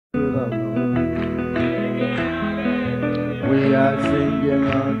We are singing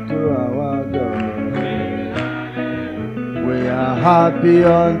unto our God. We are happy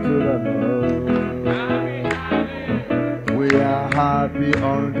unto the Lord. We are happy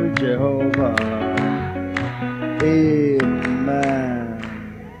unto Jehovah. Amen.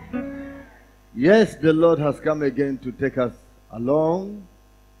 Yes, the Lord has come again to take us along,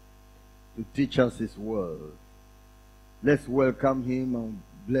 to teach us His word. Let's welcome Him and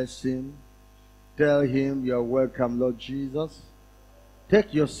bless Him. Tell Him, "You are welcome, Lord Jesus.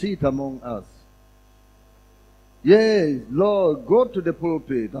 Take your seat among us." Yes, Lord, go to the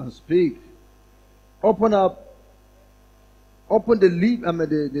pulpit and speak. Open the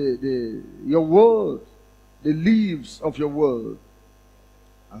your word, the leaves of your word,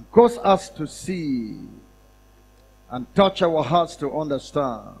 and cause us to see and touch our hearts to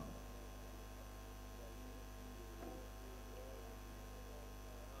understand.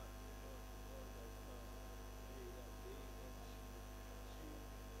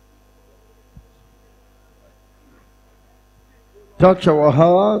 Touch our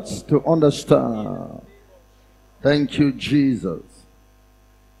hearts to understand. Thank you, Jesus.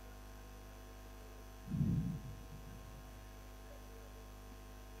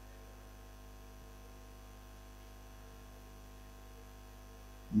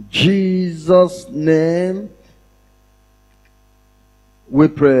 In Jesus' name we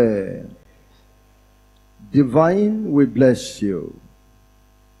pray. Divine, we bless you.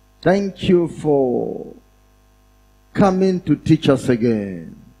 Thank you for coming to teach us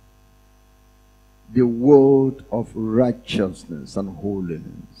again the word of righteousness and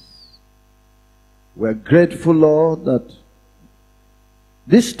holiness. We're grateful, Lord, that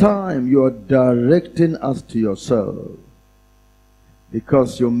this time you are directing us to yourself,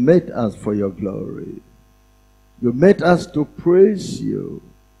 because you made us for your glory. You made us to praise you,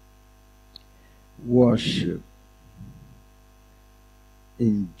 worship.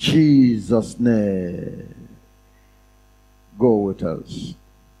 In Jesus' name. Go with us.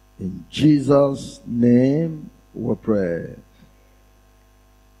 In Jesus' name we pray.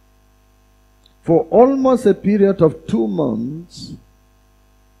 For almost a period of 2 months,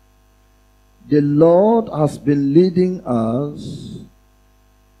 the Lord has been leading us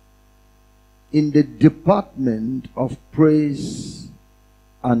in the department of praise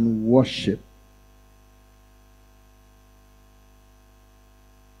and worship.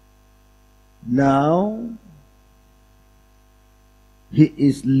 Now, He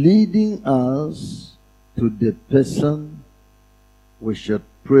is leading us to the person we should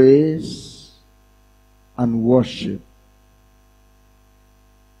praise and worship.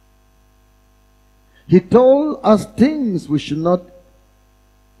 He told us things we should not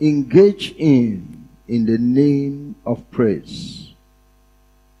engage in the name of praise.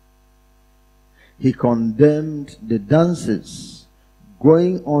 He condemned the dances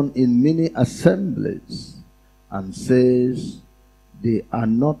going on in many assemblies and says they are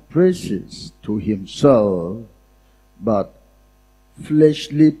not praises to Himself, but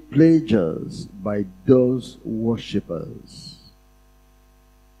fleshly pleasures by those worshippers.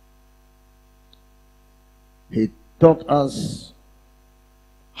 He taught us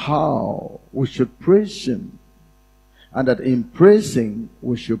how we should praise Him, and that in praising,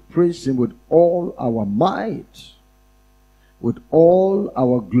 we should praise Him with all our might, with all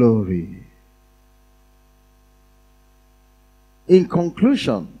our glory. In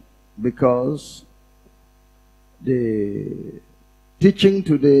conclusion, because the teaching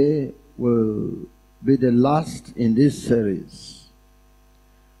today will be the last in this series,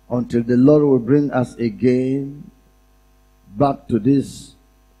 until the Lord will bring us again back to this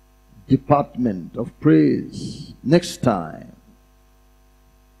department of praise next time.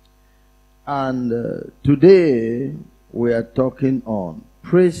 And today we are talking on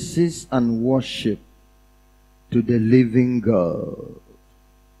praises and worship to the living God.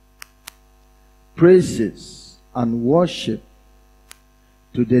 Praises and worship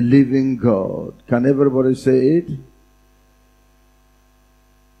to the living God. Can everybody say it?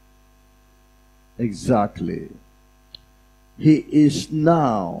 Exactly. He is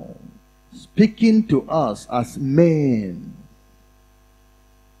now speaking to us as men.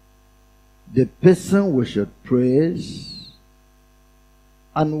 The person we should praise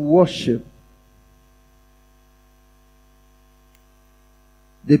and worship.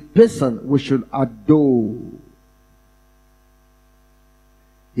 The person we should adore.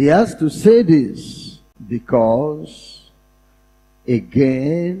 He has to say this because,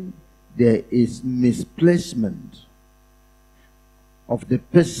 again, there is misplacement of the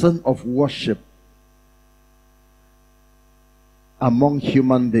person of worship among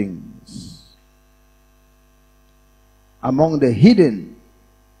human beings. among the heathen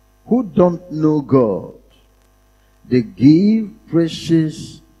who don't know God, they give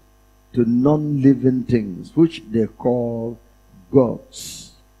praises to non-living things, which they call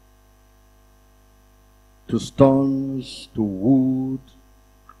gods, to stones, to wood,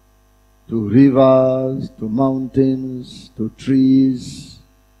 to rivers, to mountains, to trees,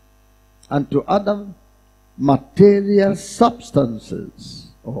 and to other material substances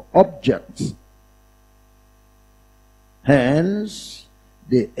or objects. Hence,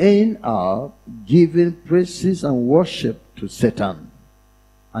 they end up giving praises and worship to Satan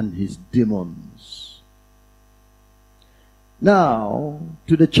and his demons. Now,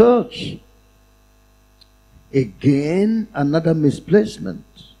 to the church, again another misplacement.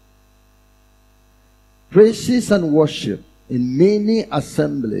 Praises and worship in many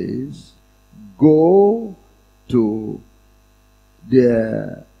assemblies go to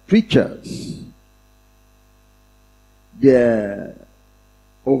their preachers, their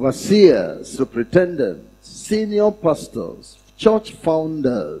overseers, superintendents, senior pastors, church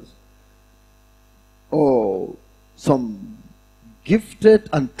founders, or some gifted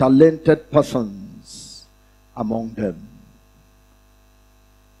and talented persons among them.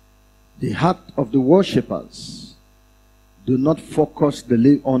 The heart of the worshippers do not focus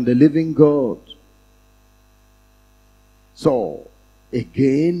on the living God. So,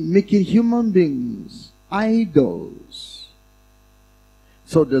 again, making human beings idols.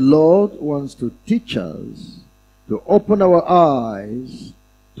 So the Lord wants to teach us, to open our eyes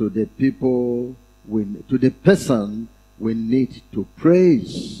to the people, to the person we need to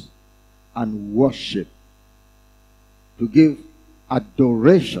praise and worship, to give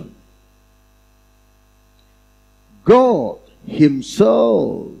adoration. God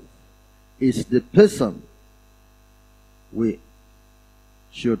himself is the person we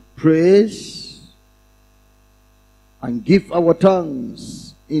should praise and give our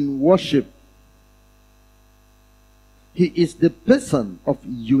tongues in worship. He is the person of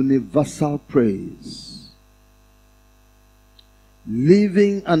universal praise.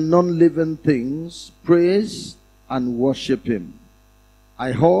 Living and non-living things praise and worship him.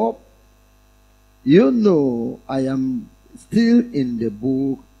 I hope you know I am still in the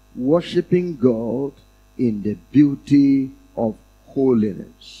book Worshiping God in the Beauty of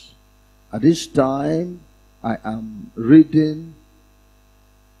Holiness. At this time, I am reading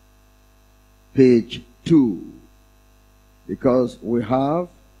page 2, because we have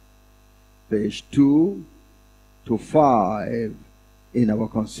page 2 to 5 in our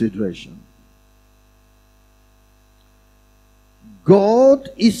consideration. God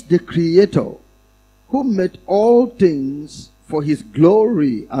is the Creator who made all things for his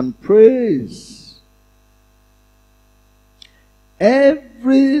glory and praise.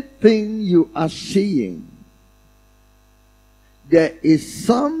 Everything you are seeing, there is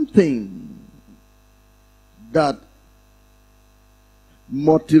something that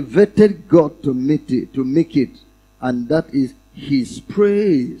motivated God to make it, and that is his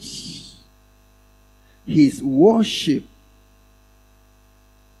praise, his worship.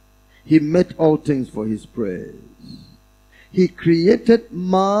 He made all things for his praise. He created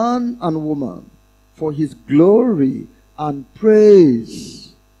man and woman for his glory and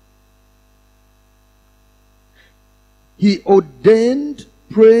praise. He ordained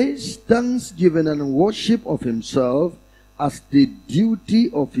praise, thanksgiving, and worship of himself as the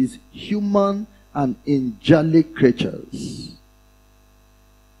duty of his human and angelic creatures.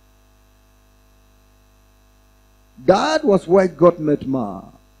 That was why God made man.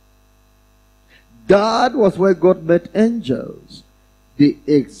 That was why God made angels. They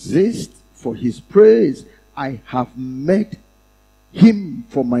exist for his praise. I have made him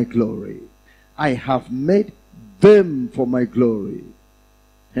for my glory. I have made them for my glory.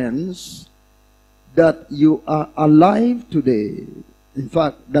 Hence, that you are alive today, in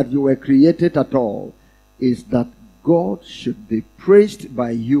fact, that you were created at all, is that God should be praised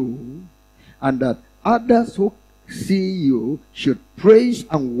by you, and that others who see you should praise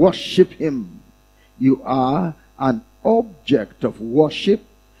and worship him. You are an object of worship.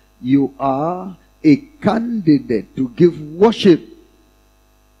 You are a candidate to give worship.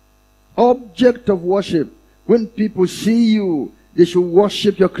 Object of worship. When people see you, they should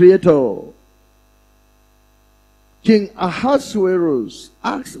worship your Creator. King Ahasuerus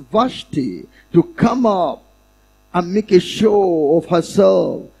asked Vashti to come up and make a show of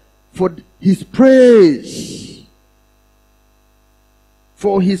herself for his praise,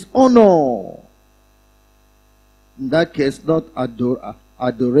 for his honor. In that case, not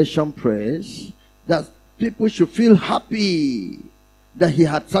adoration praise, that people should feel happy that he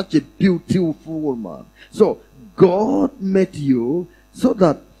had such a beautiful woman. So God met you so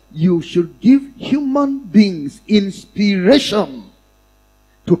that you should give human beings inspiration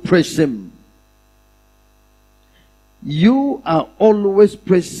to praise Him. You are always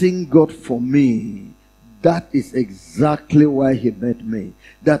praising God for me. That is exactly why He met me.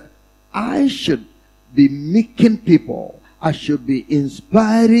 That I should be making people, I should be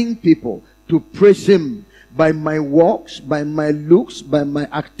inspiring people to praise Him by my works, by my looks, by my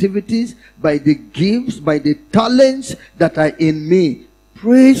activities, by the gifts, by the talents that are in me.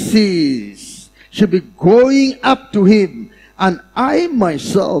 Praises should be going up to Him. And I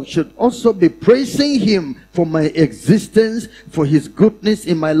myself should also be praising Him for my existence, for His goodness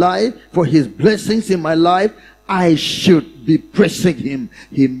in my life, for His blessings in my life. I should be praising Him.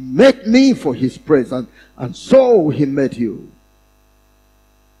 He met me for His praise, and so He met you.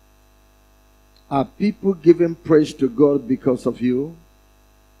 Are people giving praise to God because of you?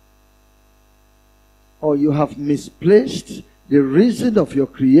 Or you have misplaced the reason of your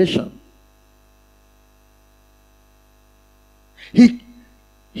creation?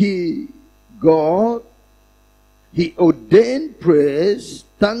 God ordained praise,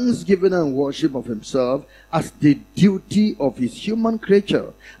 thanksgiving and worship of Himself as the duty of His human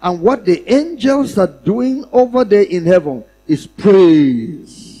creature. And what the angels are doing over there in heaven is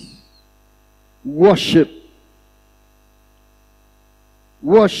praise, worship.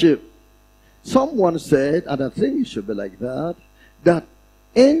 Worship. Someone said, and I think it should be like that, that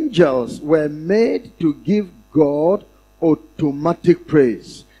angels were made to give God automatic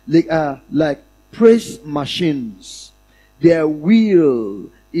praise, like praise machines. Their will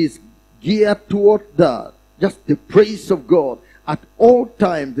is geared toward that, just the praise of God. At all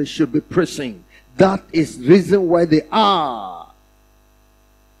times they should be praising. That is the reason why they are.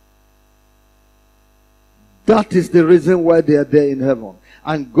 That is the reason why they are there in heaven.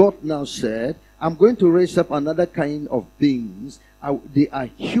 And God now said, I'm going to raise up another kind of beings. They are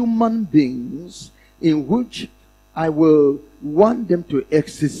human beings in which I will want them to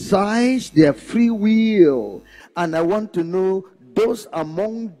exercise their free will. And I want to know those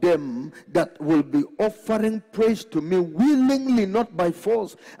among them that will be offering praise to me willingly, not by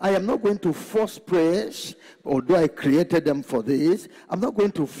force. I am not going to force praise, although I created them for this. I'm not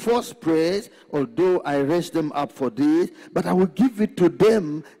going to force praise, although I raised them up for this. But I will give it to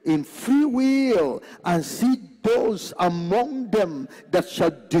them in free will, and see those among them that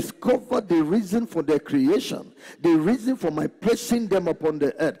shall discover the reason for their creation, the reason for my placing them upon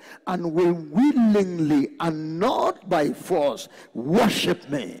the earth, and will willingly and not by force worship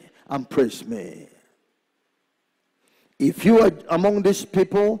me and praise me. If you are among these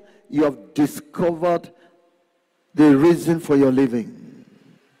people, you have discovered the reason for your living.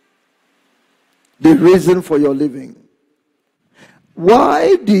 The reason for your living.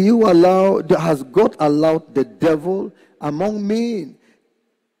 Why do you has God allowed the devil among men?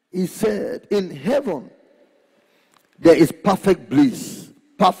 He said, in heaven, there is perfect bliss,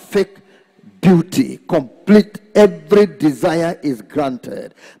 perfect beauty, complete, every desire is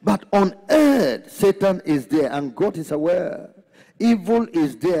granted. But on earth, Satan is there and God is aware. Evil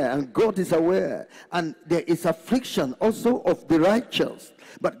is there and God is aware. And there is affliction also of the righteous.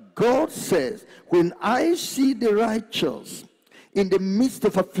 But God says, when I see the righteous in the midst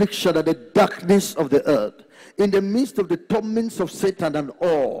of affliction and the darkness of the earth, in the midst of the torments of Satan and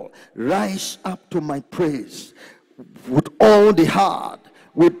all, rise up to my praise with all the heart,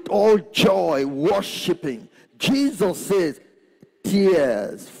 with all joy, worshiping. Jesus says,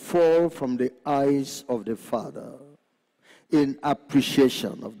 tears fall from the eyes of the Father in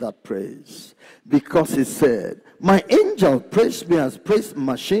appreciation of that praise. Because He said, my angel praised me as praise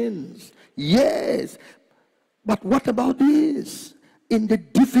machines. Yes. But what about this? In the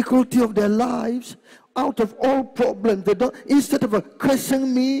difficulty of their lives, out of all problems, they don't, instead of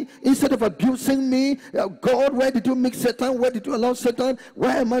cursing me, instead of abusing me, God, why did you make Satan? Why did you allow Satan?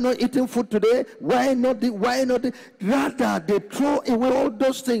 Why am I not eating food today? Why not? Rather, they throw away all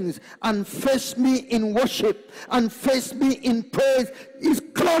those things and face me in worship and face me in praise. It's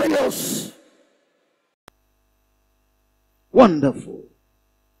glorious. Wonderful.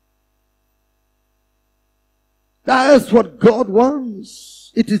 That's what God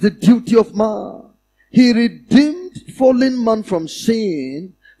wants. It is the duty of man. He redeemed fallen man from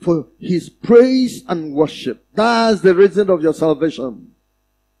sin for His praise and worship. That's the reason of your salvation.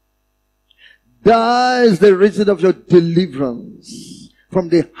 That is the reason of your deliverance from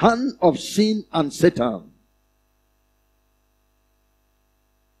the hand of sin and Satan.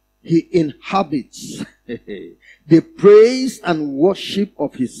 He inhabits the praise and worship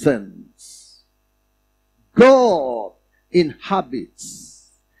of His saints. God inhabits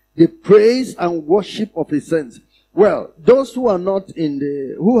the praise and worship of his saints. Well, those who are not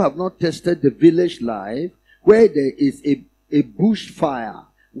who have not tested the village life, where there is a bush fire,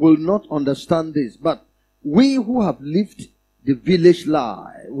 will not understand this. But we who have lived the village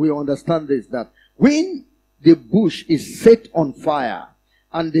life, we understand this, that when the bush is set on fire,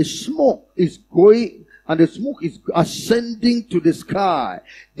 and the smoke is going, and the smoke is ascending to the sky,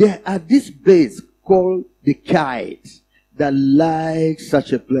 there are this birds called the kites that like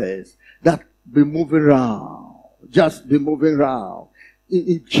such a place, that be moving around, just be moving around,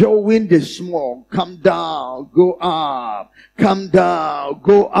 enjoying the smoke. Come down, go up, come down,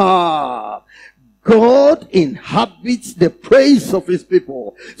 go up. God inhabits the praise of his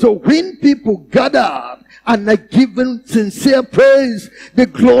people. So when people gather and are given sincere praise, the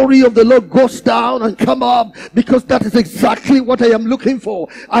glory of the Lord goes down and come up, because that is exactly what I am looking for.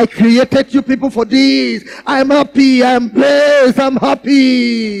 I created you people for this. I am happy, I am blessed, I am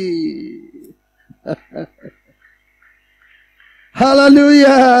happy.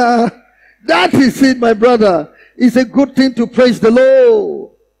 Hallelujah. That is it, my brother. It's a good thing to praise the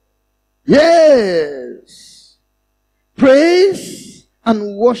Lord. Yes. Praise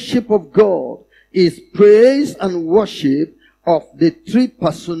and worship of God is praise and worship of the three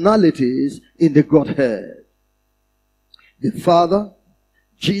personalities in the Godhead. The Father,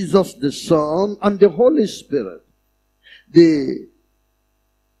 Jesus the Son, and the Holy Spirit. The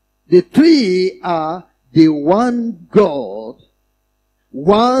three are the one God,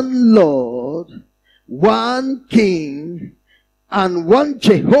 one Lord, one King, and one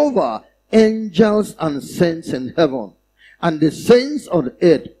Jehovah, angels and saints in heaven, and the saints on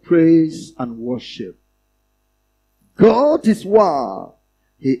earth praise and worship. God is one.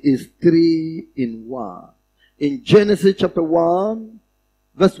 He is three in one. In Genesis chapter 1,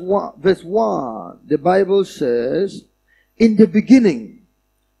 verse 1, the Bible says, in the beginning,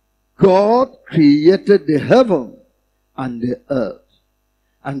 God created the heaven and the earth.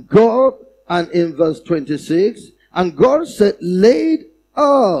 And in verse 26, and God said, let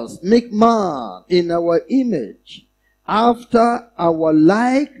us make man in our image, after our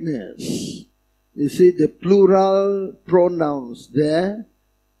likeness. You see the plural pronouns there.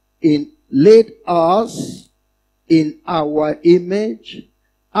 In let us, in our image,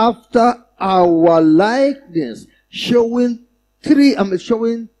 after our likeness, showing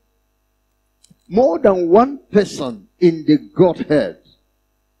more than one person in the Godhead.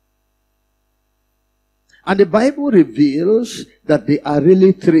 And the Bible reveals that there are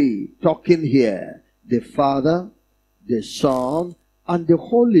really three talking here. The Father, the Son, and the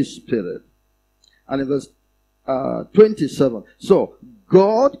Holy Spirit. And in verse 27. So,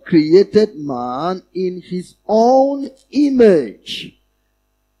 God created man in his own image.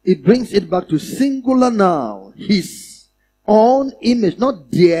 It brings it back to singular noun. His own image.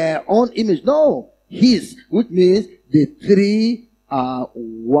 Not their own image. No. His. Which means the three are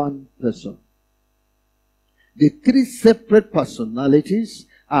one person. The three separate personalities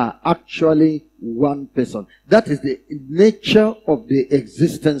are actually one person. That is the nature of the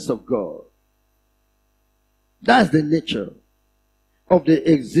existence of God. That's the nature of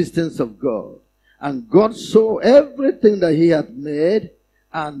the existence of God. And God saw everything that he had made,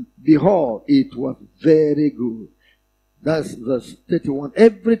 and behold, it was very good. That's verse 31.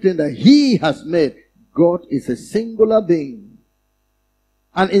 Everything that he has made, God is a singular being.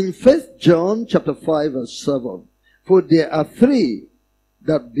 And in 1 John chapter 5 verse 7, for there are three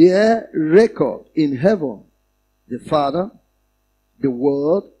that bear record in heaven, the Father, the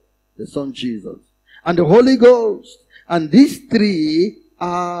Word, the Son Jesus, and the Holy Ghost. And these three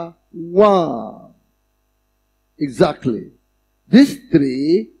are one. Exactly. These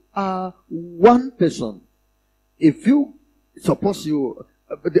three are one person. If you, suppose you,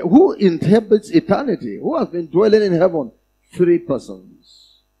 who inhabits eternity? Who has been dwelling in heaven? Three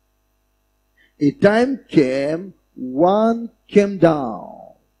persons. A time came, one came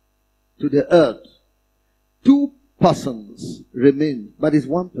down to the earth. Two persons remained, but it's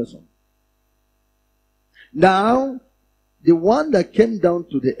one person. Now, the one that came down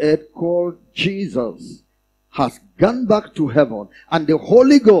to the earth, called Jesus, has gone back to heaven, and the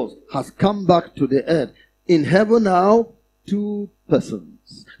Holy Ghost has come back to the earth. In heaven now, two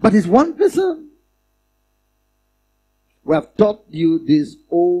persons. But it's one person. We have taught you this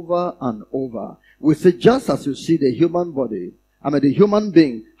over and over. We say, just as you see the human body, the human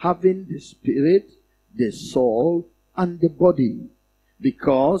being having the spirit, the soul, and the body.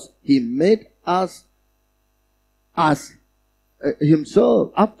 Because he made us as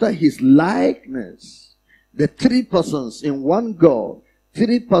himself, after his likeness. The three persons in one God,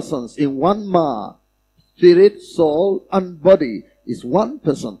 three persons in one man, spirit, soul, and body. is one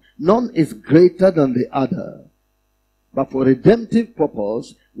person. None is greater than the other. But for redemptive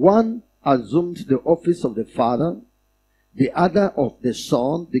purpose, one assumed the office of the Father, the other of the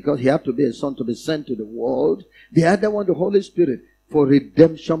Son, because he had to be a son to be sent to the world. The other one, the Holy Spirit, for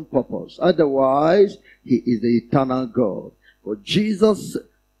redemption purpose. Otherwise, he is the eternal God. For Jesus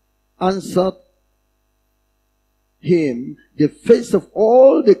answered him, the face of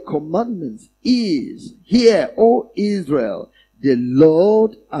all the commandments is, hear, O Israel, the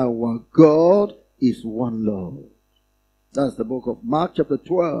Lord our God is one Lord. That's the book of Mark chapter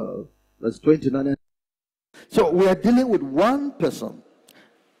 12, verse 29. So we are dealing with one person.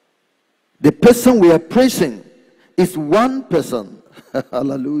 The person we are praising is one person.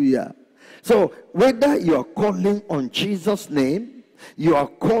 Hallelujah. So whether you are calling on Jesus' name, you are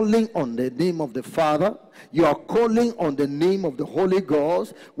calling on the name of the Father, you are calling on the name of the Holy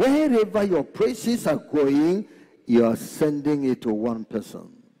Ghost, wherever your praises are going, you are sending it to one person.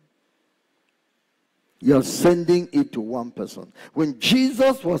 You're sending it to one person. When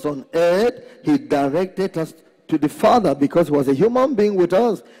Jesus was on earth, he directed us to the Father because he was a human being with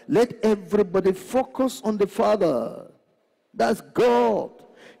us. Let everybody focus on the Father. That's God.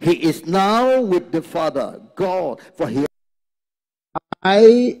 He is now with the Father, God. For he,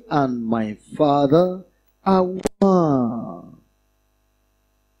 I and my Father are one.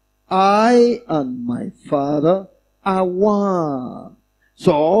 I and my Father are one.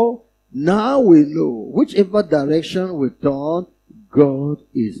 So, now we know, whichever direction we turn, God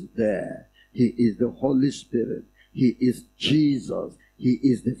is there. He is the Holy Spirit. He is Jesus. He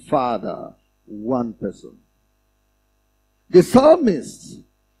is the Father. One person. The psalmists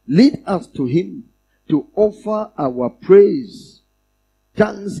lead us to him to offer our praise,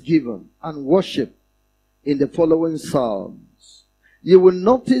 thanksgiving, and worship in the following psalms. You will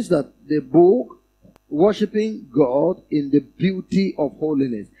notice that the book, Worshiping God in the Beauty of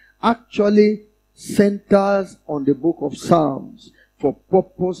Holiness, actually centers on the book of Psalms for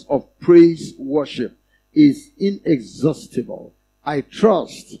purpose of praise worship. Is inexhaustible. I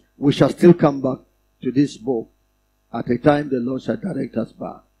trust we shall still come back to this book at a time the Lord shall direct us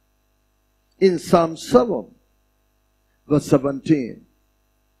back. In Psalm 7, verse 17.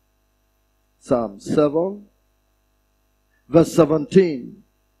 Psalm 7, verse 17.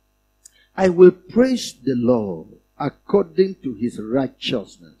 I will praise the Lord according to his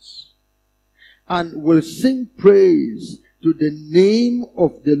righteousness, and will sing praise to the name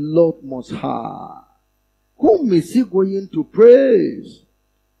of the Lord Most High. Whom is he going to praise?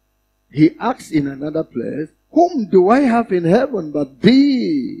 He asks in another place, whom do I have in heaven but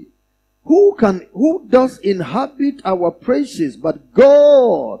thee? Who does inhabit our praises but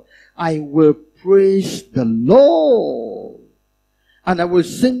God? I will praise the Lord, and I will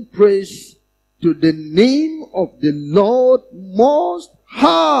sing praise to the name of the Lord Most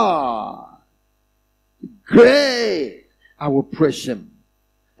High. Great. I will praise him.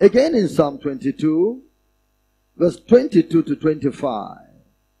 Again in Psalm 22, verse 22 to 25.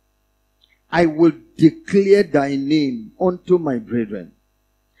 I will declare thy name unto my brethren.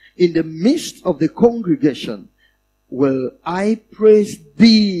 In the midst of the congregation will I praise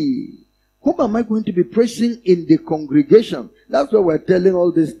thee. Whom am I going to be praising in the congregation? That's why we're telling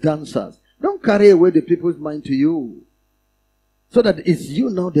all these dancers. Don't carry away the people's mind to you, so that it's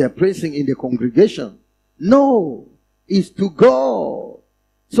you now they are praising in the congregation. No, it's to God.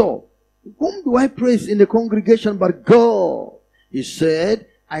 So, whom do I praise in the congregation but God? He said,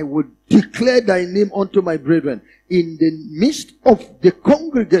 I will declare thy name unto my brethren. In the midst of the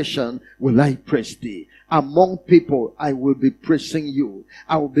congregation will I praise thee. Among people, I will be praising you.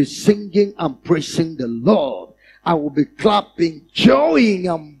 I will be singing and praising the Lord. I will be clapping, joying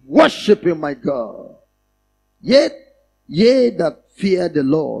and worshiping my God. Yet, ye that fear the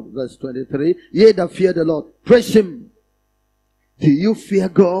Lord, verse 23, ye that fear the Lord, praise him. Do you fear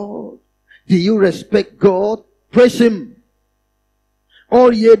God? Do you respect God? Praise him.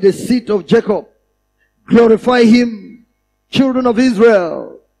 All ye the seed of Jacob, glorify him. Children of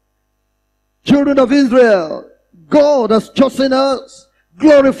Israel, God has chosen us.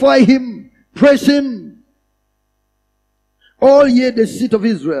 Glorify him. Praise him. All ye the seed of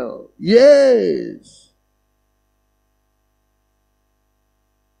Israel. Yes.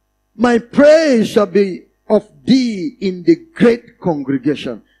 My praise shall be of thee in the great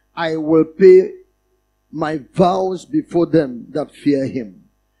congregation. I will pay my vows before them that fear him.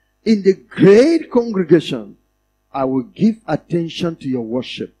 In the great congregation, I will give attention to your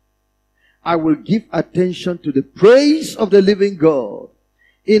worship. I will give attention to the praise of the living God.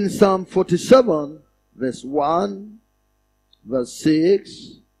 In Psalm 47, verse 1, verse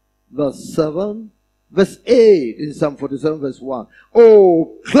 6, verse 7, Verse 8 in Psalm 47 verse 1.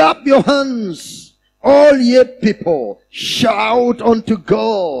 Oh, clap your hands, all ye people. Shout unto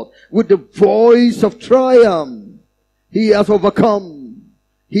God with the voice of triumph. He has overcome.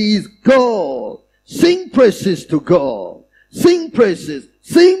 He is God. Sing praises to God. Sing praises.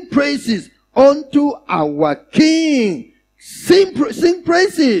 Sing praises unto our King. Sing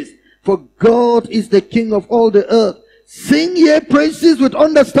praises. For God is the King of all the earth. Sing ye praises with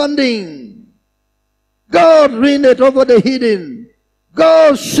understanding. God reigneth over the hidden.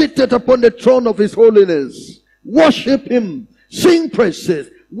 God sitteth upon the throne of his holiness. Worship him. Sing praises.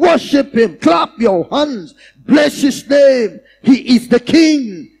 Worship him. Clap your hands. Bless his name. He is the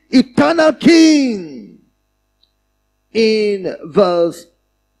King. Eternal King. In verse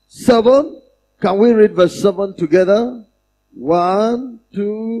 7, can we read verse 7 together? 1,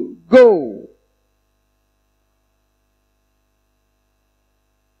 2, go.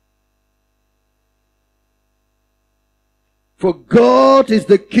 For God is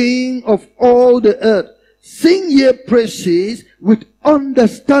the King of all the earth. Sing ye praises with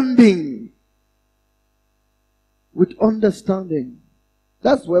understanding. With understanding.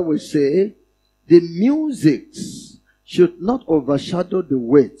 That's where we say the musics should not overshadow the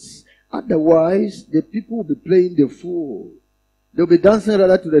words. Otherwise, the people will be playing the fool. They'll be dancing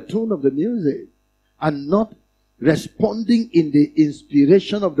rather to the tune of the music and not responding in the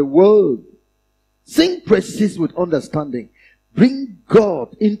inspiration of the word. Sing praises with understanding. Bring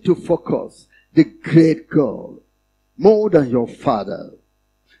God into focus. The great God, more than your father.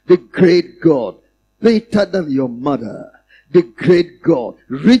 The great God, better than your mother. The great God,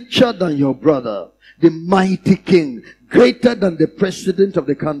 richer than your brother. The mighty King, greater than the president of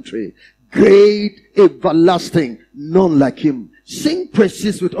the country. Great, everlasting, none like him. Sing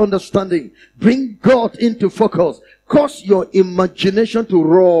praises with understanding. Bring God into focus. Cause your imagination to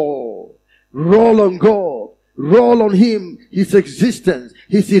roll. Roll on God. Roll on him, his existence,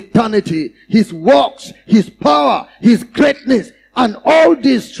 his eternity, his works, his power, his greatness, and all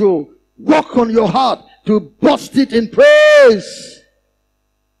this to work on your heart to burst it in praise.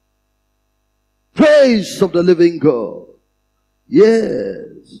 Praise of the living God.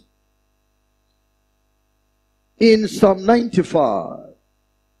 Yes. In Psalm 95,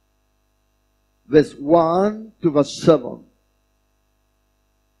 verse 1 to verse 7.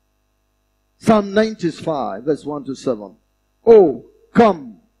 Psalm 95, verse 1 to 7. Oh,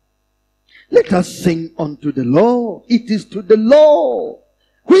 come. Let us sing unto the Lord. It is to the Lord.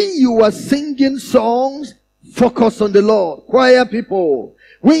 When you are singing songs, focus on the Lord. Choir people,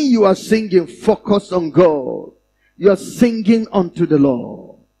 when you are singing, focus on God. You are singing unto the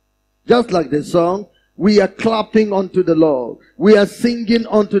Lord. Just like the song, we are clapping unto the Lord. We are singing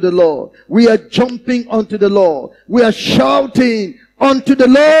unto the Lord. We are jumping unto the Lord. We are shouting unto the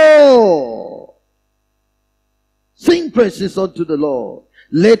Lord. Sing praises unto the Lord.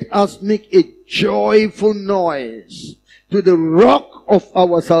 Let us make a joyful noise to the rock of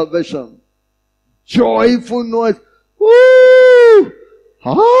our salvation. Joyful noise. Woo!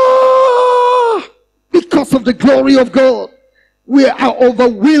 Ah! Because of the glory of God, we are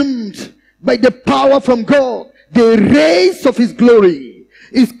overwhelmed by the power from God. The rays of his glory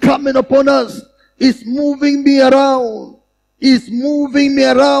is coming upon us. It's moving me around. It's moving me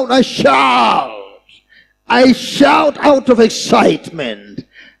around. I shout out of excitement.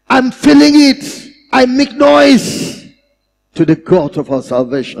 I'm feeling it. I make noise to the God of our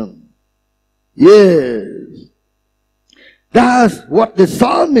salvation. Yes. That's what the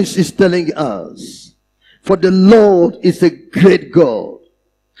psalmist is telling us. For the Lord is a great God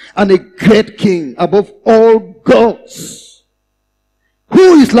and a great King above all gods.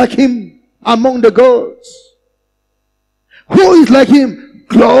 Who is like him among the gods? Who is like him?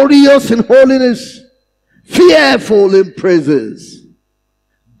 Glorious in holiness, fearful in praises,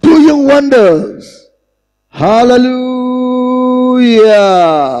 doing wonders. Hallelujah.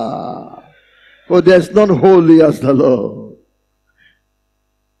 For there's none holy as the Lord.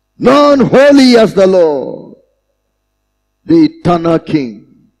 None holy as the Lord, the eternal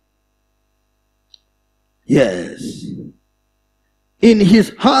King. Yes. In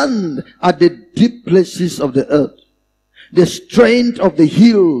his hand are the deep places of the earth. The strength of the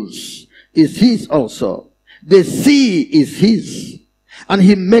hills is his also. The sea is his, and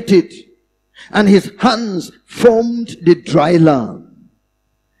he made it, and his hands formed the dry land.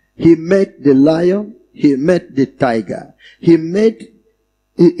 He made the lion, he made the tiger, he made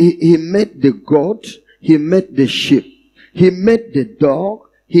the goat, he made the sheep, he made the dog,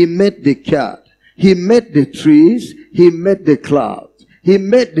 he made the cat, he made the trees, he made the clouds, he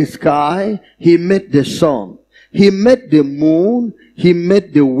made the sky, he made the sun, he made the moon, he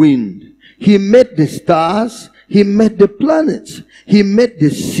made the wind. He made the stars. He made the planets. He made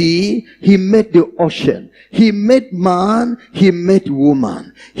the sea. He made the ocean. He made man. He made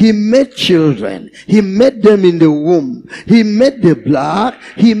woman. He made children. He made them in the womb. He made the black.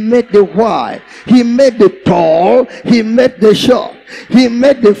 He made the white. He made the tall. He made the short. He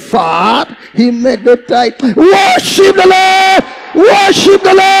made the fat. He made the tight. Worship the Lord. Worship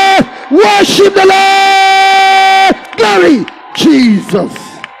the Lord. Worship the Lord. Glory, Jesus.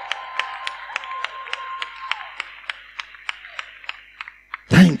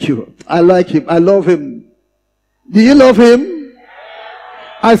 Thank you. I like him. I love him. Do you love him?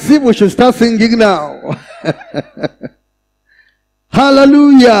 I see we should start singing now.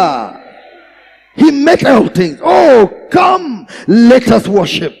 Hallelujah. He made all things. Oh, come. Let us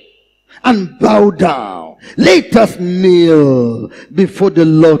worship and bow down. Let us kneel before the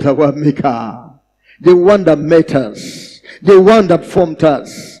Lord our Maker. The one that made us. The one that formed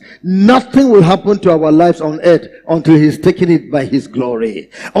us. Nothing will happen to our lives on earth until he's taken it by his glory.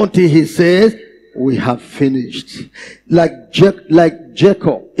 Until he says, we have finished. Like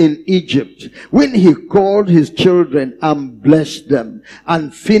Jacob in Egypt, when he called his children and blessed them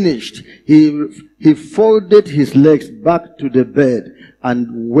and finished, he folded his legs back to the bed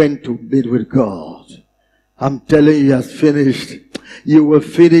and went to bed with God. I'm telling you, he has finished. You will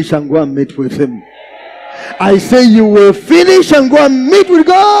finish and go and meet with him. I say you will finish and go and meet with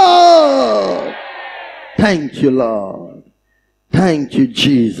God. Thank you, Lord. Thank you,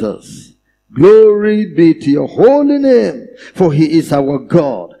 Jesus. Glory be to your holy name. For he is our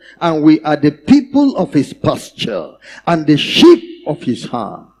God, and we are the people of his pasture, and the sheep of his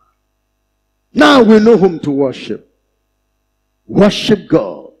hand. Now we know whom to worship. Worship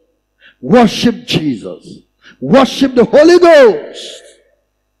God. Worship Jesus. Worship the Holy Ghost.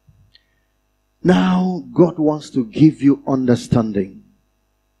 Now, God wants to give you understanding.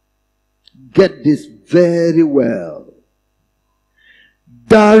 Get this very well.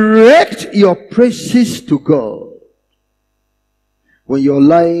 Direct your praises to God. When you're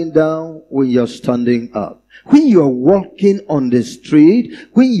lying down, when you're standing up, when you're walking on the street,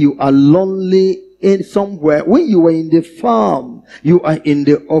 when you are lonely in somewhere, when you are in the farm, you are in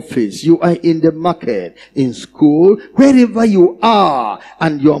the office, you are in the market, in school, wherever you are,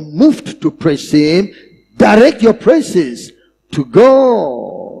 and you're moved to praise him, direct your praises to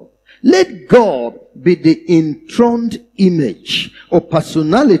God. Let God be the enthroned image or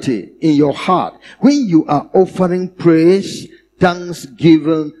personality in your heart when you are offering praise,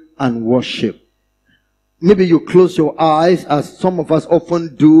 thanksgiving, and worship. Maybe you close your eyes, as some of us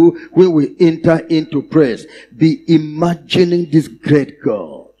often do when we enter into praise. Be imagining this great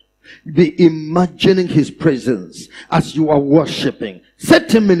God. Be imagining his presence as you are worshiping.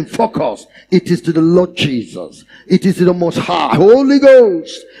 Set him in focus. It is to the Lord Jesus. It is to the Most High Holy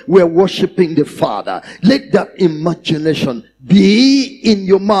Ghost. We are worshiping the Father. Let that imagination be in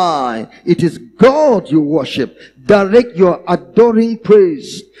your mind. It is God you worship. Direct your adoring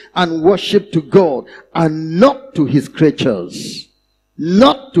praise and worship to God, and not to his creatures.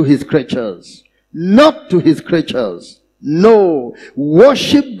 Not to his creatures. Not to his creatures. No.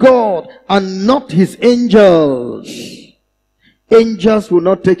 Worship God and not his angels. Angels will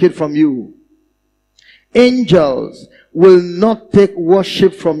not take it from you. Angels will not take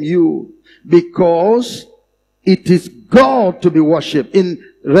worship from you, because it is God to be worshipped. In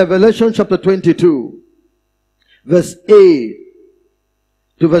Revelation chapter 22, verse 8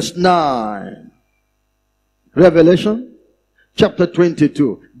 to verse 9. Revelation chapter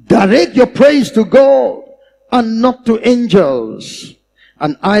 22. Direct your praise to God and not to angels.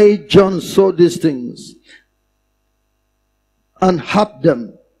 And I, John, saw these things and heard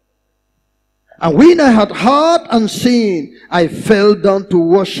them. And when I had heard and seen, I fell down to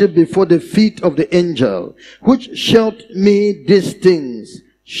worship before the feet of the angel, which showed me these things.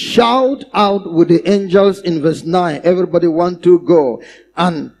 Shout out with the angels in verse 9. Everybody want to go.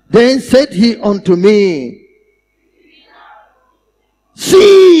 And then said he unto me,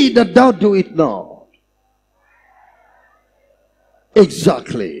 see that thou do it not.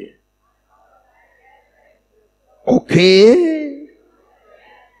 Exactly. Okay.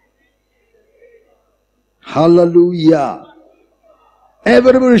 Hallelujah.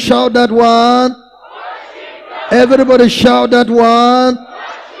 Everybody shout that one. Everybody shout that one.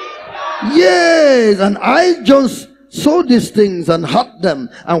 Yes. And I just saw these things and heard them.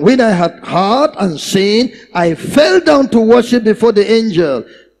 And when I had heard and seen, I fell down to worship before the angel,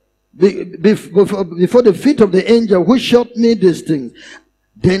 before the feet of the angel who showed me these things.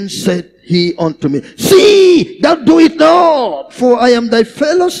 Then said he unto me, see, thou do it not, for I am thy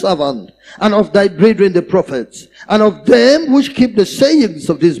fellow servant, and of thy brethren the prophets, and of them which keep the sayings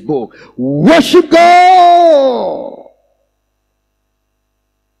of this book. Worship God.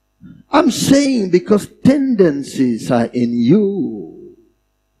 I'm saying because tendencies are in you.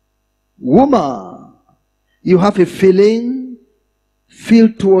 Woman, you have a feeling,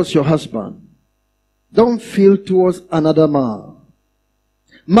 feel towards your husband. Don't feel towards another man.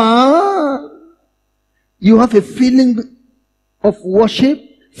 Man, you have a feeling of worship,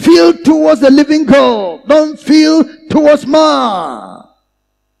 feel towards the living God. Don't feel towards man.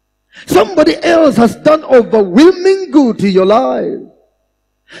 Somebody else has done overwhelming good to your life.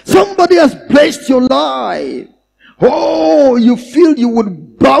 Somebody has blessed your life. Oh, you feel you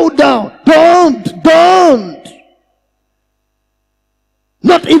would bow down. Don't.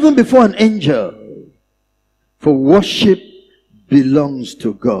 Not even before an angel. For worship belongs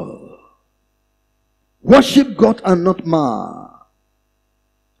to God. Worship God and not man.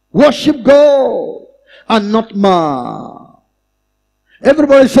 Worship God and not man.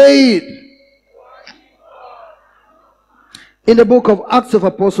 Everybody say it. In the book of Acts of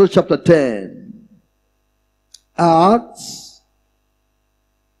Apostles chapter 10. Acts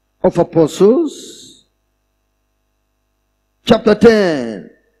of Apostles chapter 10.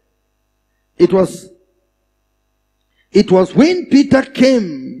 It was when Peter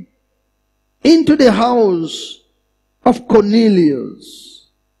came into the house of Cornelius,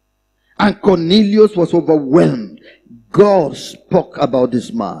 and Cornelius was overwhelmed. God spoke about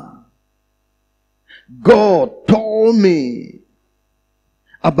this man. God told me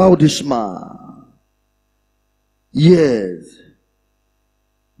about this man. Yes.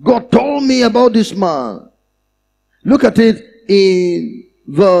 God told me about this man. Look at it in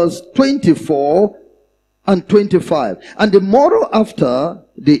verse 24 and 25. And the morrow after,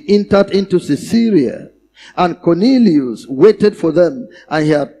 they entered into Caesarea, and Cornelius waited for them, and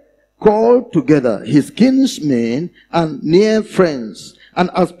he had called together his kinsmen and near friends. And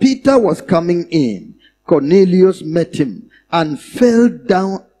as Peter was coming in, Cornelius met him and fell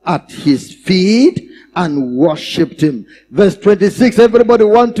down at his feet and worshipped him. Verse 26, everybody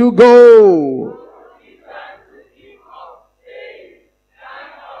want to go.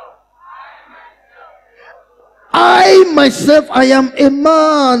 I myself, I am a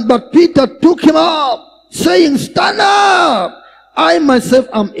man, but Peter took him up, saying, stand up. I myself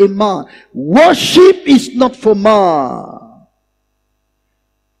am a man. Worship is not for man.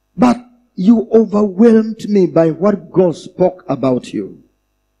 But you overwhelmed me by what God spoke about you.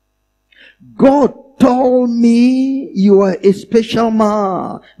 God told me you are a special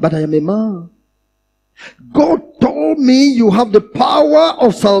man, but I am a man. God told me you have the power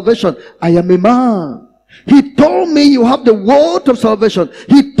of salvation. I am a man. He told me you have the word of salvation.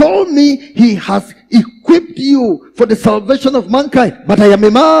 He told me he has equipped you for the salvation of mankind, but I am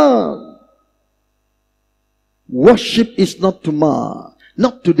a man. Worship is not to man,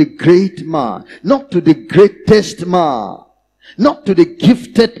 not to the great man, not to the greatest man, not to the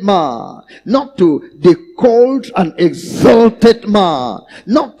gifted man, not to the called and exalted man,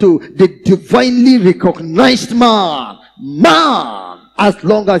 not to the divinely recognized man. Man, as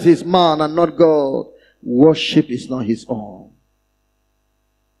long as he's man and not God, worship is not his own.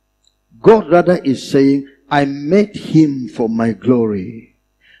 God rather is saying, I made him for my glory,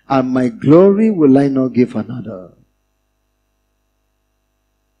 and my glory will I not give another.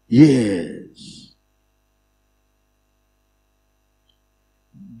 Yes.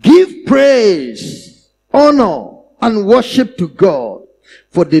 Give praise, honor, and worship to God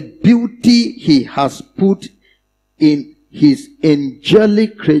for the beauty he has put in his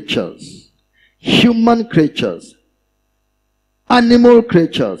angelic creatures, human creatures, animal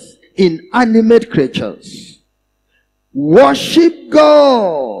creatures, inanimate creatures. Worship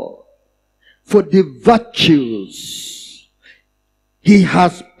God for the virtues he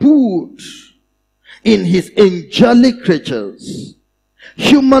has put in his angelic creatures,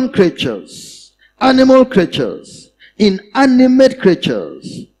 human creatures, animal creatures, inanimate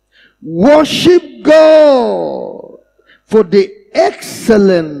creatures. Worship God for the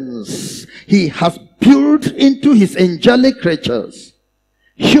excellence he has built into his angelic creatures,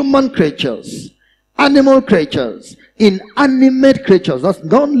 human creatures, animal creatures, inanimate creatures. That's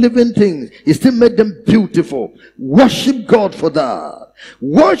non-living things. He still made them beautiful. Worship God for that.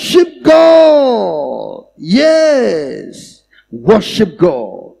 Worship God. Yes. Worship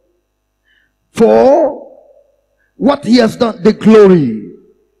God for what he has done. The glory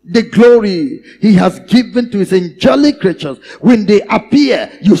he has given to his angelic creatures. When they appear,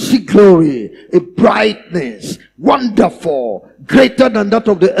 you see glory, a brightness, wonderful, greater than that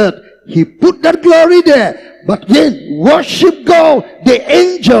of the earth. he put that glory there. But then worship God. The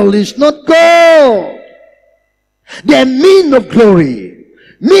angel is not God. They mean of glory.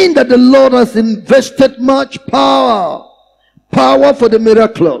 Mean that the Lord has invested much power. Power for the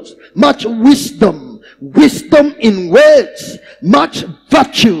miraculous. Much wisdom. Wisdom in words. Much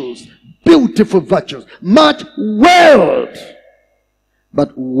virtues. Beautiful virtues. Much wealth.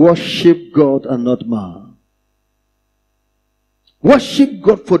 But worship God and not man. Worship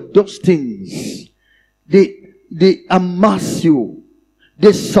God for those things. They amass you.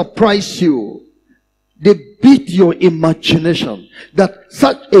 They surprise you. They beat your imagination. That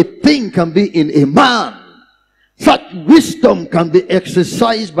such a thing can be in a man. Such wisdom can be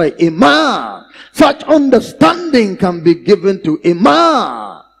exercised by a man. Such understanding can be given to a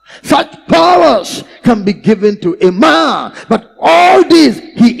man. Such powers can be given to a man. But all this,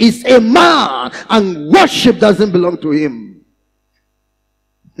 he is a man, and worship doesn't belong to him.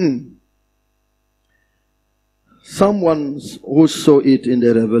 Someone who saw it in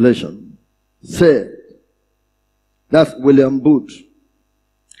the Revelation said, that's William Booth.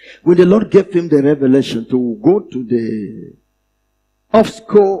 When the Lord gave him the revelation to go to the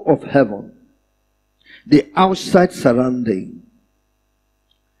obscure of heaven, the outside surrounding,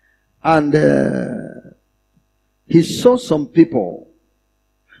 and he saw some people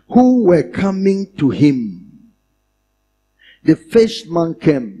who were coming to him. The first man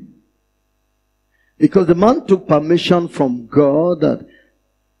came because the man took permission from God that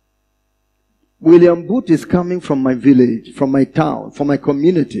William Booth is coming from my village, from my town, from my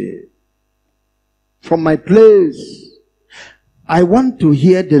community, from my place. I want to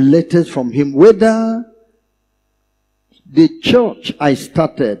hear the letters from him, whether the church I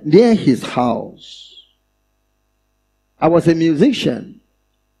started near his house. I was a musician.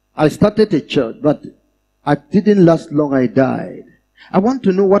 I started a church, but I didn't last long. I died. I want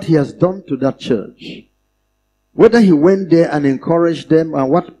to know what he has done to that church. Whether he went there and encouraged them,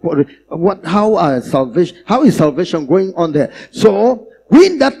 and how is salvation going on there? So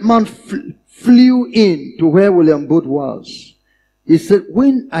when that man flew in to where William Booth was, he said,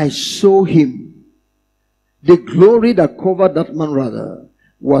 when I saw him, the glory that covered that man rather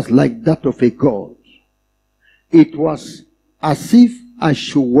was like that of a god. It was as if I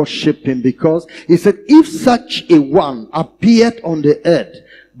should worship him, because he said, if such a one appeared on the earth,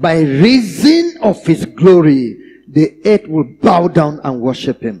 by reason of his glory, the earth will bow down and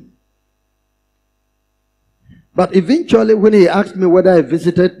worship him. But eventually, when he asked me whether I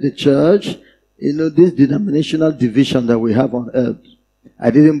visited the church, this denominational division that we have on earth,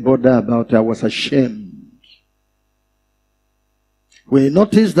 I didn't bother about it. I was ashamed. When he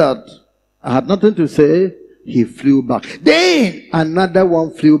noticed that I had nothing to say, he flew back. Then another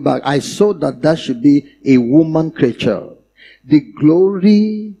one flew back. I saw that that should be a woman creature. The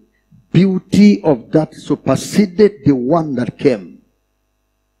glory, beauty of that superseded the one that came.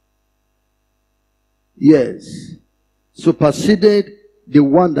 Yes. Superseded the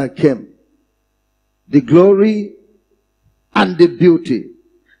one that came. The glory and the beauty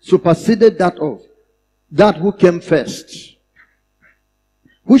superseded that of that who came first.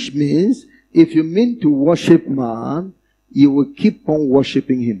 Which means, if you mean to worship man, you will keep on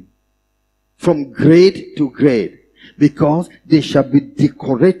worshiping him. From grade to grade. Because they shall be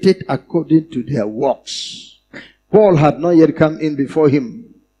decorated according to their works. Paul had not yet come in before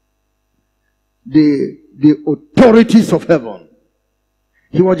him. The authorities of heaven.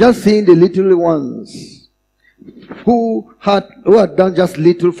 He was just seeing the little ones who had done just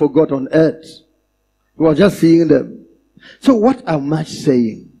little for God on earth. He was just seeing them. So what am I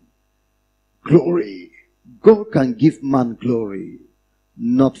saying? Glory. God can give man glory,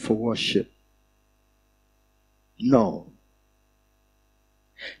 not for worship. No.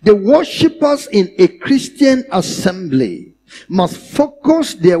 The worshippers in a Christian assembly must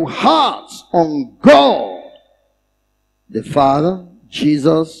focus their hearts on God, the Father,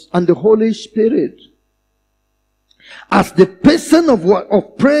 Jesus, and the Holy Spirit as the person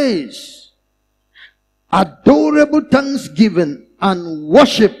of praise, adorable thanksgiving, and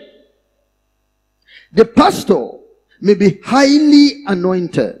worship. The pastor may be highly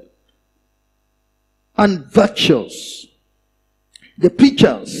anointed and virtuous. The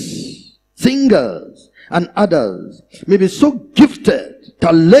preachers, singers, and others may be so gifted,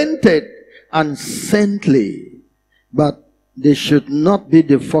 talented, and saintly, but they should not be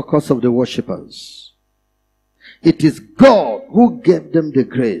the focus of the worshippers. It is God who gave them the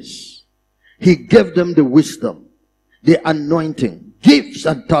grace. He gave them the wisdom, the anointing, gifts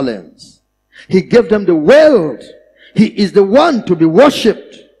and talents. He gave them the wealth. He is the one to be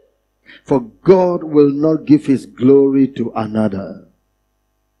worshipped. For God will not give his glory to another.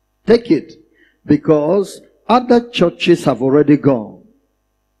 Take it. Because other churches have already gone.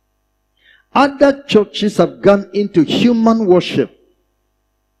 Other churches have gone into human worship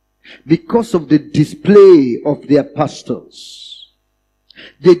because of the display of their pastors,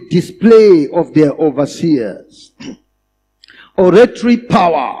 the display of their overseers, oratory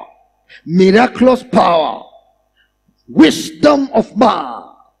power, miraculous power, wisdom of man.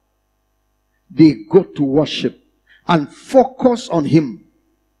 They go to worship and focus on him,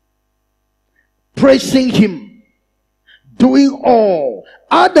 praising him, doing all.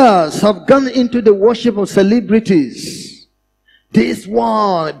 Others have gone into the worship of celebrities. This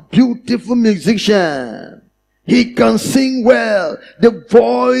one, beautiful musician, he can sing well, the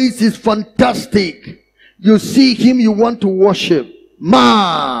voice is fantastic. You see him, you want to worship.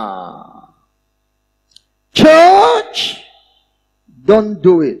 Ma, church, don't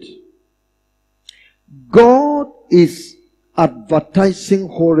do it. God is advertising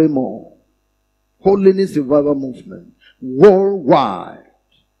Horemo, Holiness Revival Movement, worldwide.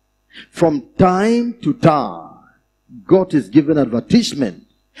 From time to time, God is giving advertisement.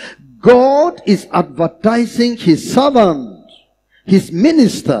 God is advertising his servants, his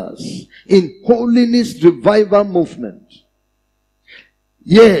ministers in Holiness Revival Movement.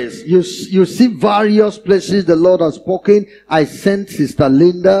 Yes, you see various places the Lord has spoken. I sent Sister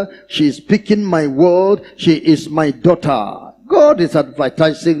Linda. She is speaking my word. She is my daughter. God is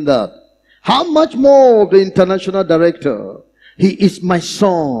advertising that. How much more of the international director? He is my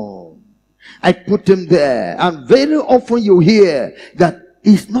son. I put him there. And very often you hear that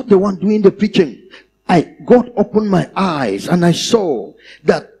he's not the one doing the preaching. God opened my eyes and I saw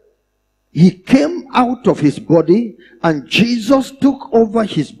that he came out of his body and Jesus took over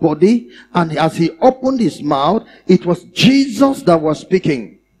his body, and as he opened his mouth, it was Jesus that was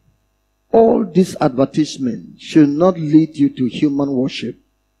speaking. All this advertisement should not lead you to human worship,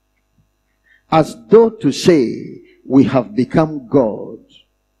 as though to say we have become God,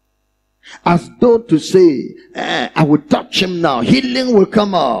 as though to say I will touch him now, healing will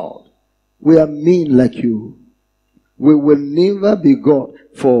come out. We are mean like you. We will never be God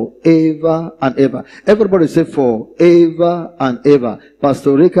forever and ever. Everybody say forever and ever.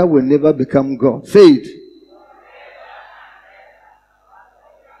 Pastor RIKA will never become God. Say it.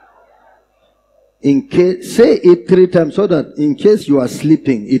 In case, say it 3 times so that in case you are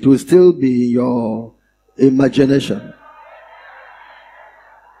sleeping, it will still be your imagination.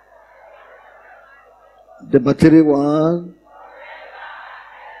 The battery one.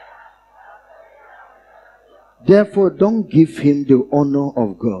 Therefore, don't give him the honor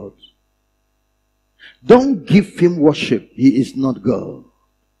of God. Don't give him worship. He is not God.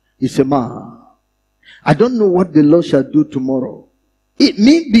 He's a man. I don't know what the Lord shall do tomorrow. It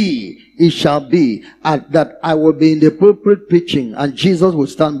may be, it shall be, that I will be in the pulpit preaching and Jesus will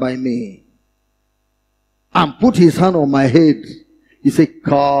stand by me and put his hand on my head. He say,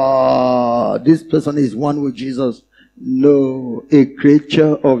 God, this person is one with Jesus. No, a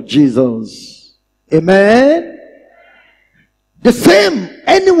creature of Jesus. Amen. The same,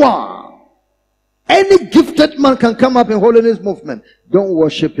 anyone, any gifted man can come up in holiness movement. Don't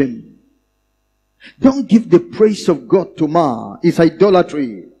worship him. Don't give the praise of God to man. It's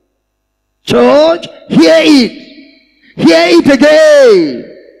idolatry. Church, hear it. Hear it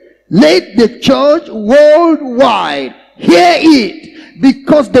again. Let the church worldwide hear it.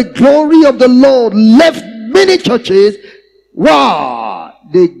 Because the glory of the Lord left many churches. Wow.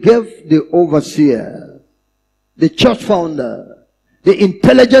 They gave the overseer, the church founder, the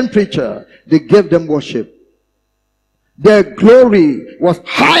intelligent preacher, they gave them worship. Their glory was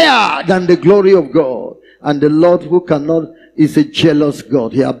higher than the glory of God. And the Lord, who cannot, is a jealous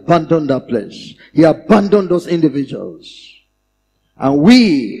God. He abandoned that place. He abandoned those individuals. And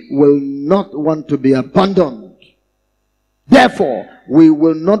we will not want to be abandoned. Therefore, we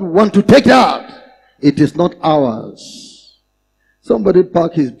will not want to take that. It is not ours. Somebody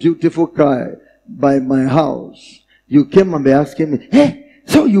parked his beautiful car by my house. You came and be asking me, hey,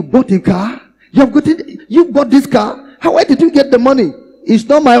 so you bought a car? You bought this car? Where did you get the money? It's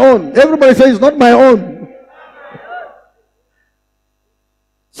not my own. Everybody says it's not my own.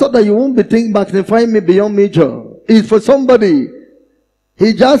 So that you won't be thinking magnifying me beyond measure. It's for somebody.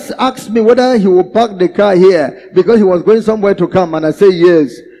 He just asked me whether he will park the car here because he was going somewhere to come. And I say,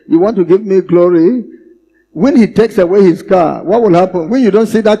 yes. You want to give me glory? When he takes away his car, what will happen? When you don't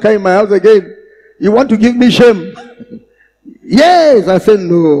see that car in my house again, you want to give me shame? Yes, I said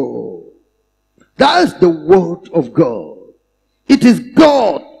no. That's the word of God. It is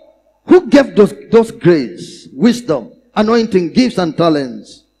God who gave those grace, wisdom, anointing, gifts and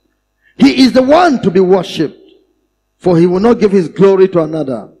talents. He is the one to be worshipped, for he will not give his glory to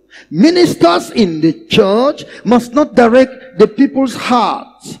another. Ministers in the church must not direct the people's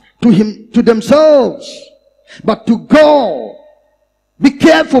hearts to themselves, but to God. Be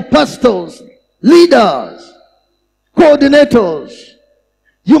careful, pastors, leaders, coordinators.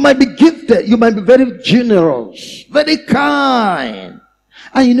 You might be gifted, you might be very generous, very kind.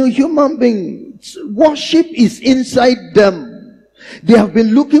 And you know, human beings, worship is inside them. They have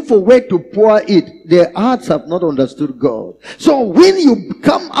been looking for where to pour it. Their hearts have not understood God. So when you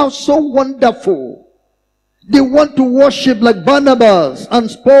come out so wonderful, they want to worship like Barnabas and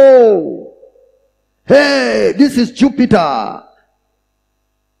Paul. Hey, this is Jupiter.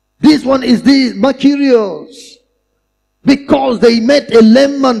 This one is the Mercurius. Because they met a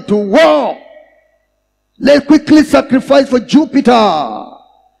lame man to war. Let's quickly sacrifice for Jupiter.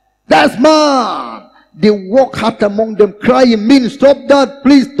 That's man. They walk out among them crying, mean, stop that,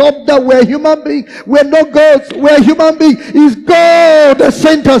 please stop that. We're human beings. We're not gods. We're human beings. It's God that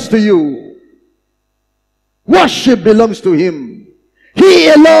sent us to you. Worship belongs to Him. He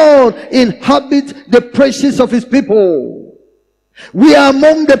alone inhabits the praises of His people. We are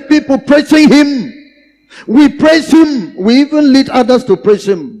among the people praising Him. We praise Him. We even lead others to praise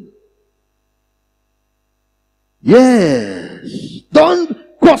Him. Yes.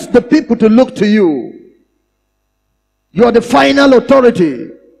 Don't cause the people to look to you. You are the final authority,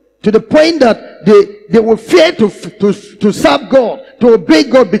 to the point that they will fear to serve God, to obey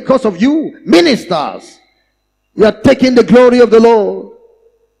God because of you. Ministers, you are taking the glory of the Lord.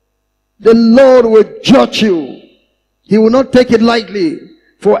 The Lord will judge you. He will not take it lightly.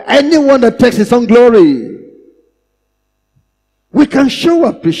 For anyone that takes his own glory, we can show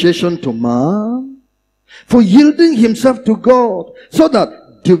appreciation to man for yielding himself to God, so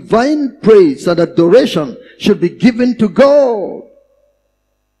that divine praise and adoration should be given to God.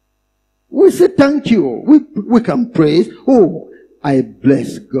 We say thank you. We can praise. Oh, I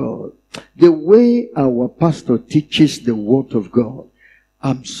bless God. The way our pastor teaches the word of God,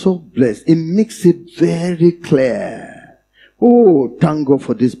 I'm so blessed. It makes it very clear. Oh, thank God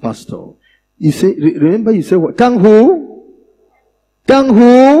for this pastor. You say, remember you say what? Thank who? Thank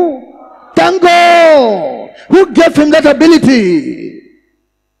who? Thank God. Who gave him that ability?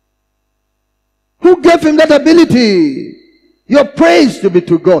 Who gave him that ability? Your praise to be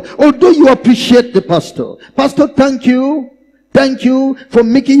to God. Although you appreciate the pastor. Pastor, thank you. Thank you for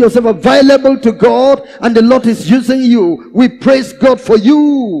making yourself available to God, and the Lord is using you. We praise God for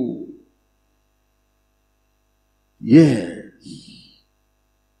you. Yes.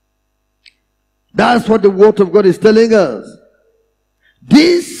 That's what the word of God is telling us.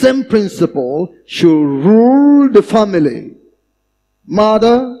 This same principle should rule the family.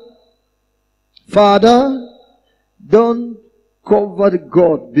 Mother, father, don't cover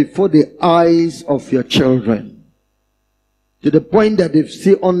God before the eyes of your children. To the point that they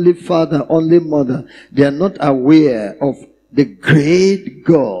see only father, only mother. They are not aware of the great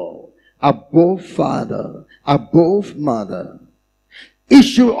God above father, above mother. It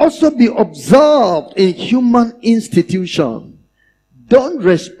should also be observed in human institutions. Don't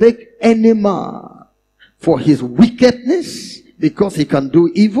respect any man for his wickedness because he can do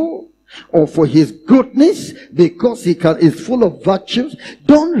evil, or for his goodness because he is full of virtues.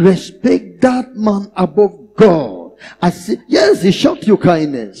 Don't respect that man above God. I say, yes, he showed you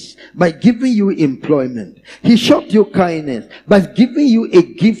kindness by giving you employment. He showed you kindness by giving you a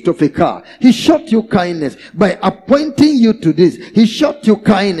gift of a car. He showed you kindness by appointing you to this. He showed you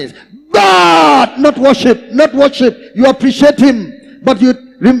kindness. But not worship, not worship. You appreciate him, but you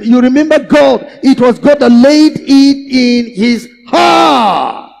remember God. It was God that laid it in his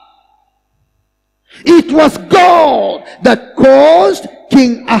heart. It was God that caused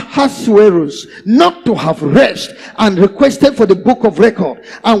King Ahasuerus not to have rest, and requested for the book of record,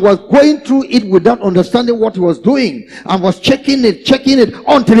 and was going through it without understanding what he was doing, and was checking it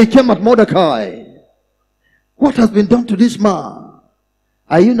until he came at Mordecai. What has been done to this man?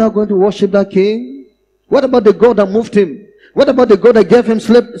 Are you now going to worship that king? What about the God that moved him? What about the God that gave him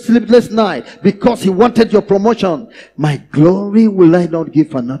sleepless night because he wanted your promotion? My glory will I not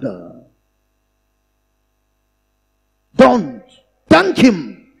give another. Don't. Thank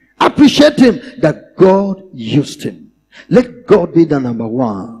him. Appreciate him that God used him. Let God be the number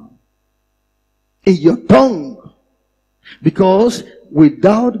one in your tongue. Because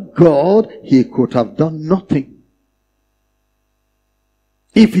without God, he could have done nothing.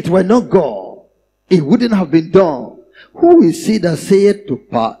 If it were not God, it wouldn't have been done. Who is he that saith to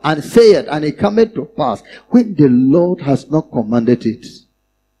pass, and saith, and it cometh to pass, when the Lord has not commanded it?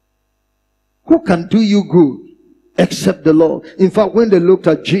 Who can do you good except the Lord? In fact, when they looked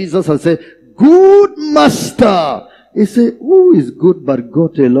at Jesus and said, good master, He said, who is good but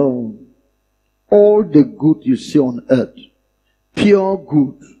God alone? All the good you see on earth, pure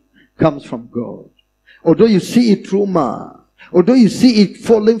good, comes from God. Although you see it through man, although you see it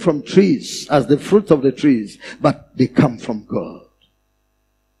falling from trees as the fruits of the trees, but they come from God.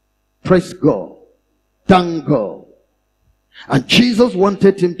 Praise God. Thank God. And Jesus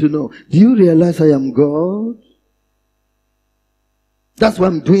wanted him to know, do you realize I am God? That's why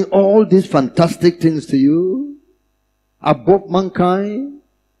I'm doing all these fantastic things to you, above mankind.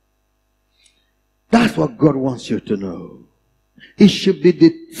 That's what God wants you to know. It should be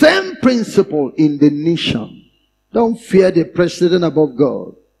the same principle in the nation. Don't fear the president above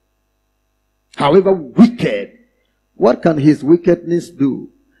God. However wicked, what can his wickedness do?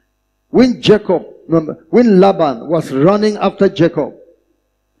 When Laban was running after Jacob,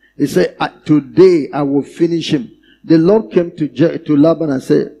 he said, today I will finish him. The Lord came to Laban and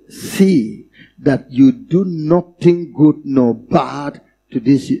said, see that you do nothing good nor bad to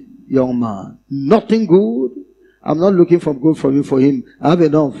this young man. Nothing good. I'm not looking for good from you for him. I have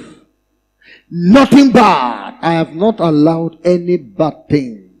enough. Nothing bad. I have not allowed any bad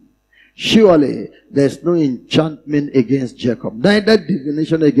thing. Surely there's no enchantment against Jacob, neither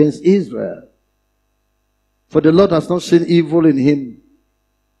divination against Israel. For the Lord has not seen evil in him.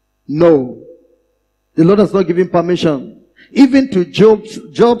 No. The Lord has not given permission. Even to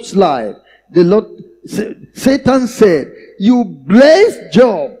Job's life, the Lord, Satan said, you blessed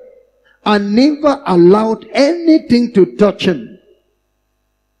Job and never allowed anything to touch him.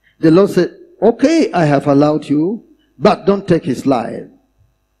 The Lord said, okay, I have allowed you, but don't take his life.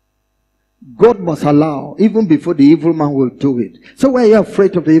 God must allow, even before the evil man will do it. So why are you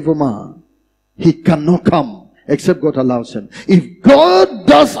afraid of the evil man? He cannot come except God allows him. If God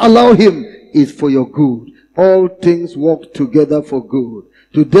does allow him, it's for your good. All things work together for good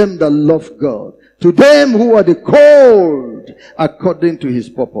to them that love God, to them who are the called according to his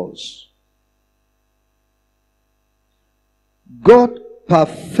purpose. God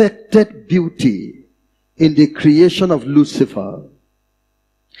perfected beauty in the creation of Lucifer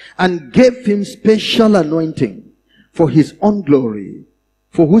and gave him special anointing for his own glory.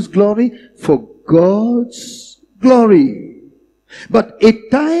 For whose glory? For God's glory. But a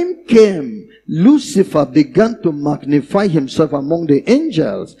time came, Lucifer began to magnify himself among the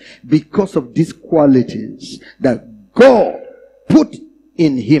angels because of these qualities that God put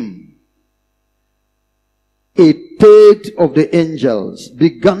in him. A third of the angels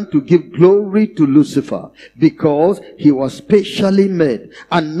began to give glory to Lucifer because he was specially made,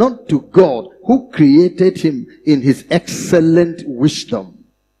 and not to God who created him in his excellent wisdom.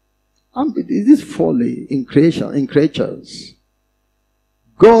 It is folly in creatures.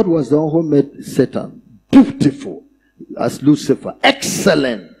 God was the one who made Satan beautiful as Lucifer,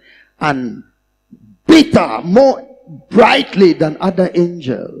 excellent and better, more brightly than other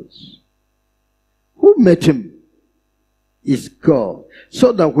angels. Who made him? Is God.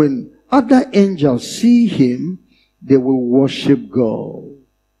 So that when other angels see him, they will worship God.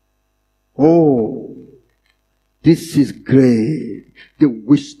 Oh, this is great. The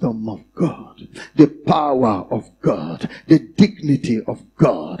wisdom of God, the power of God, the dignity of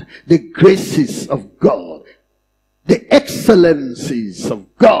God, the graces of God, the excellencies of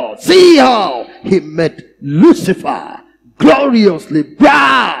God. See how he made Lucifer gloriously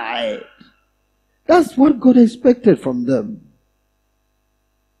bright. That's what God expected from them.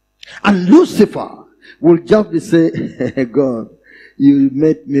 And Lucifer will just be saying, God, you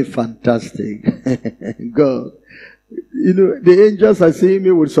made me fantastic. God, you know, the angels are seeing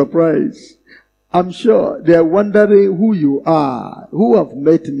me with surprise. I'm sure they are wondering who you are, who have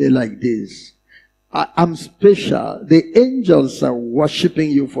made me like this. I'm special. The angels are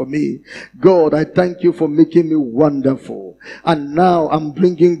worshiping you for me. God, I thank you for making me wonderful. And now I'm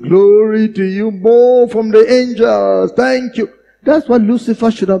bringing glory to you more from the angels. Thank you. That's what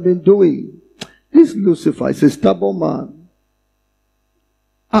Lucifer should have been doing. This Lucifer is a stubborn man.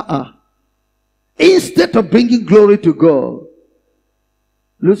 Instead of bringing glory to God,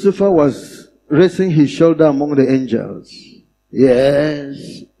 Lucifer was raising his shoulder among the angels.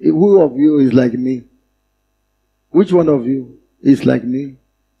 Yes. Who of you is like me? Which one of you is like me?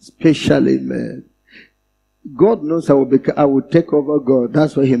 Specially made. God knows I will take over God.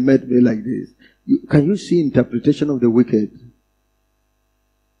 That's why he made me like this. Can you see interpretation of the wicked?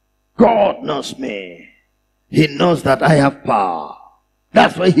 God knows me. He knows that I have power.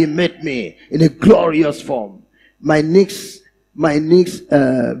 That's why he made me in a glorious form. My next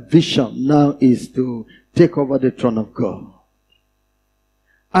vision now is to take over the throne of God.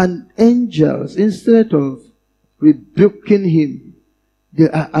 And angels, instead of rebuking him, They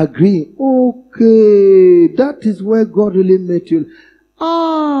are agreeing. Okay, that is where God really met you.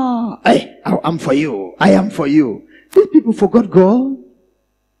 I'm for you. I am for you. These people forgot God.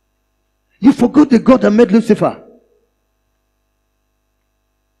 You forgot the God that made Lucifer.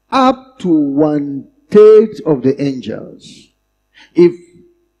 Up to 1/3 of the angels. If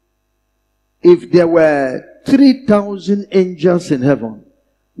there were 3,000 angels in heaven,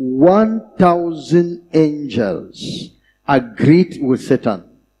 1,000 angels agreed with Satan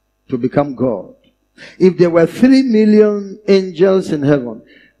to become God. If there were 3 million angels in heaven,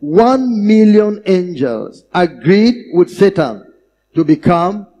 1 million angels agreed with Satan to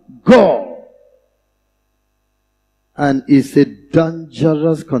become God. And it's a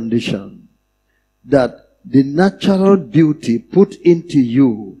dangerous condition that the natural beauty put into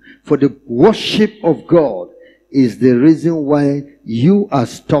you for the worship of God is the reason why you are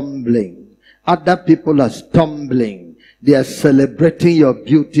stumbling. Other people are stumbling. They are celebrating your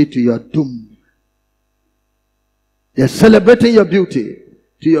beauty to your doom. They are celebrating your beauty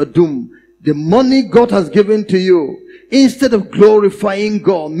to your doom. The money God has given to you, instead of glorifying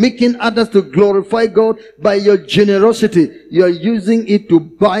God, making others to glorify God by your generosity, you are using it to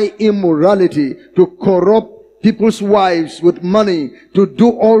buy immorality, to corrupt people's wives with money, to do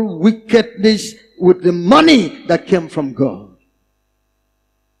all wickedness with the money that came from God.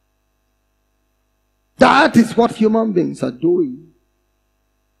 That is what human beings are doing.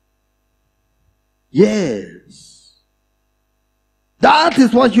 Yes. That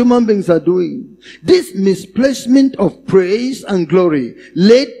is what human beings are doing. This misplacement of praise and glory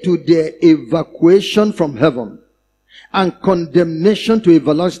led to their evacuation from heaven and condemnation to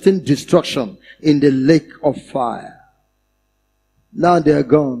everlasting destruction in the lake of fire. Now they are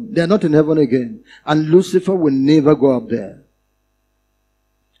gone. They are not in heaven again. And Lucifer will never go up there.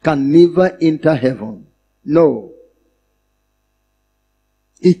 Can never enter heaven. No.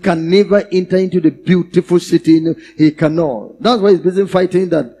 He can never enter into the beautiful city. He cannot. That's why he's busy fighting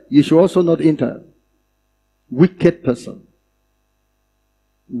that you should also not enter. Wicked person.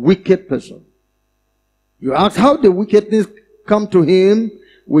 Wicked person. You ask how the wickedness come to him,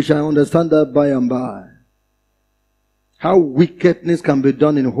 we shall understand that by and by. How wickedness can be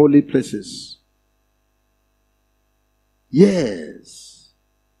done in holy places. Yes.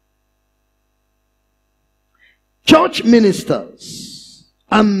 Church ministers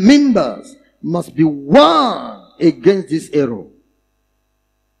and members must be warned against this error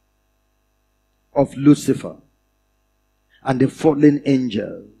of Lucifer and the fallen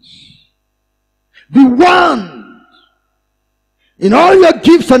angels. Be warned. In all your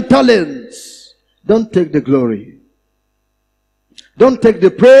gifts and talents, don't take the glory. Don't take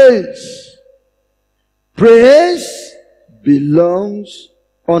the praise. Praise belongs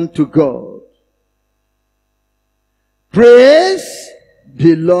unto God. Praise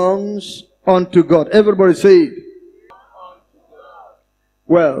belongs unto God. Everybody say it.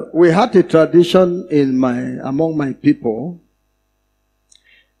 Well, we had a tradition among my people.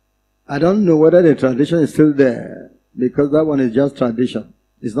 I don't know whether the tradition is still there, because that one is just tradition.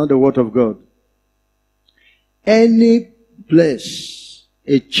 It's not the word of God. Any place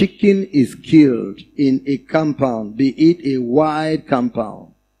a chicken is killed in a compound, be it a wide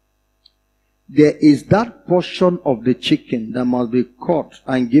compound, there is that portion of the chicken that must be caught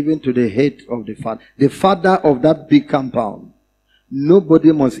and given to the head of the father of that big compound.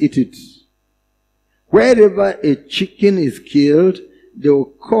 Nobody must eat it. Wherever a chicken is killed, they will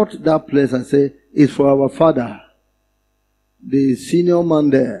cut that place and say, it's for our father. The senior man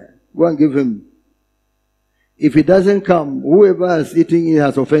there, go and give him. If he doesn't come, whoever is eating it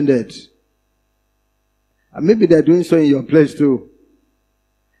has offended. And maybe they're doing so in your place too.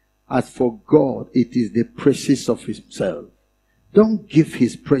 As for God, it is the praises of himself. Don't give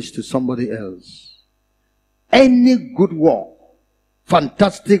his praise to somebody else. Any good work,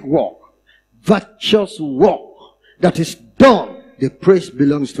 fantastic work, virtuous work that is done, the praise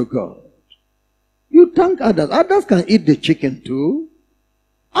belongs to God. You thank others. Others can eat the chicken too.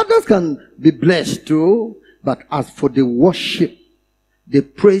 Others can be blessed too. But as for the worship, the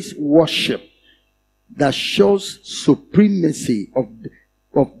praise worship that shows supremacy of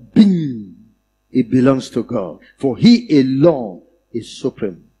being, it belongs to God. For he alone is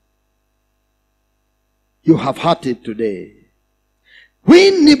supreme. You have heard it today.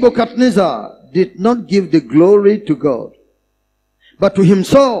 When Nebuchadnezzar did not give the glory to God, but to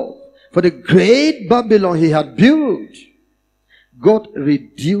himself, for the great Babylon he had built, God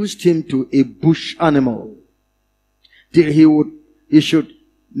reduced him to a bush animal, till he should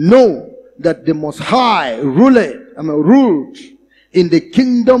know that the Most High ruled in the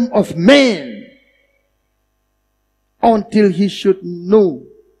kingdom of men until he should know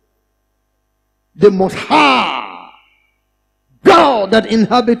the Most High God that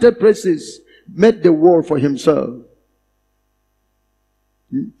inhabited praises made the world for himself.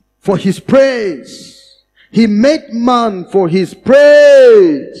 For his praise. He made man for his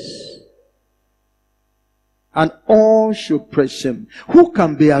praise. And all should praise him. Who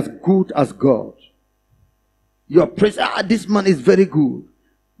can be as good as God? Your praise, this man is very good.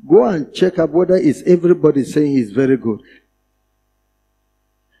 Go and check out whether is everybody saying he's very good.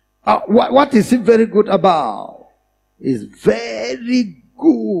 What is he very good about? He's very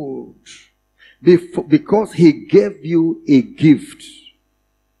good. Because he gave you a gift.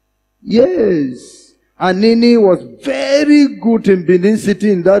 Yes. Anini was very good in Benin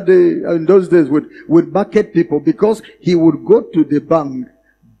City in that day, in those days with market people, because he would go to the bank,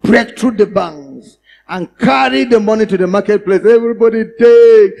 break through the banks, and carry the money to the marketplace. Everybody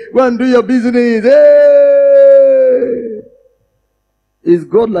take, go and do your business. Hey! Is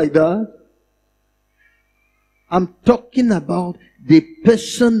God like that? I'm talking about the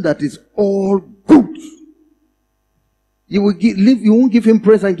person that is all good. You won't give him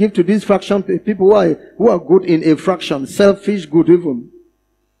praise and give to these fraction people who are good in a fraction, selfish good even,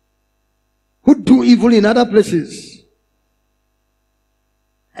 who do evil in other places.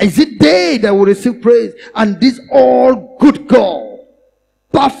 Is it they that will receive praise? And this all good God,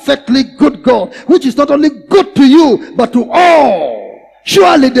 perfectly good God, which is not only good to you, but to all.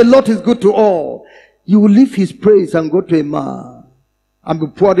 Surely the Lord is good to all. You will leave his praise and go to a man and be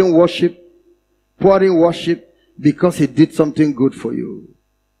pouring worship, because he did something good for you.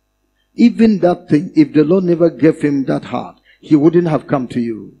 Even that thing, if the Lord never gave him that heart, he wouldn't have come to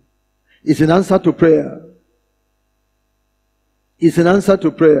you. It's an answer to prayer. It's an answer to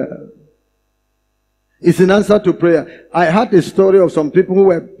prayer. It's an answer to prayer. I heard a story of some people who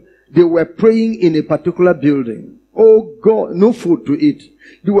were praying in a particular building. Oh God, no food to eat.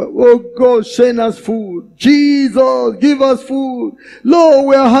 They were, oh God, send us food. Jesus, give us food. Lord,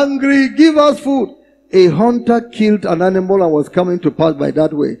 we are hungry. Give us food. A hunter killed an animal and was coming to pass by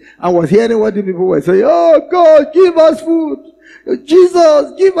that way, and was hearing what the people were saying. Oh God, give us food.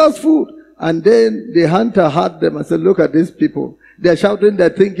 Jesus, give us food. And then the hunter heard them and said, look at these people. They're shouting, they're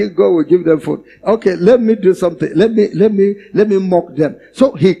thinking God will give them food. Okay, let me do something. Let me mock them.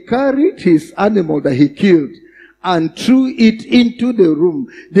 So he carried his animal that he killed and threw it into the room.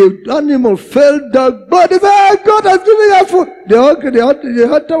 The animal fell down, but he said, God has given us food. The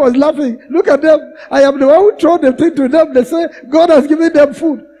hunter was laughing. Look at them. I am the one who threw the thing to them. They say, God has given them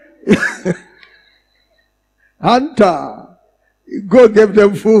food. Hunter, God gave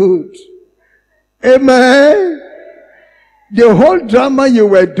them food. Amen. The whole drama you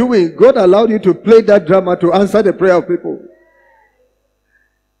were doing, God allowed you to play that drama to answer the prayer of people.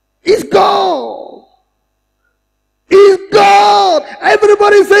 It's God. It's God.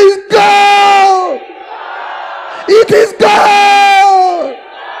 Everybody says God. It is God.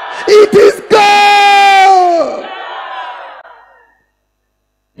 It is God.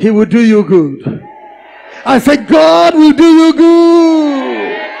 He will do you good. I said God will do you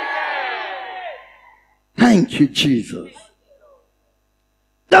good. Thank you, Jesus.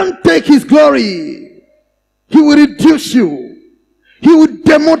 Don't take his glory. He will reduce you. He will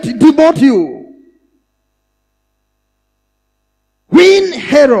demote you. When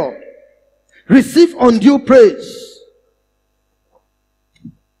Herod received undue praise,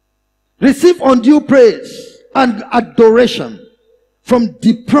 and adoration from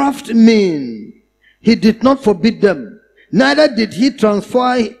depraved men, he did not forbid them. Neither did he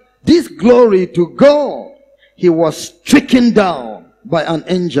transfer this glory to God. He was stricken down by an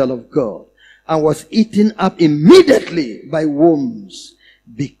angel of God and was eaten up immediately by worms,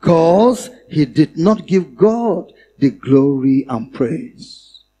 because he did not give God the glory and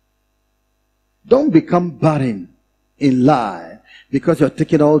praise. Don't become barren in life because you're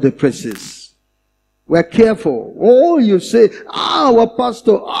taking all the praises. We're careful. Oh, you say, our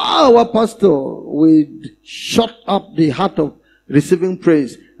pastor, we shut up the heart of receiving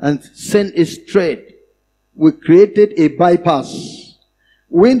praise and send it straight. We created a bypass.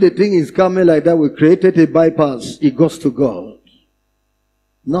 When the thing is coming like that, we created a bypass. It goes to God,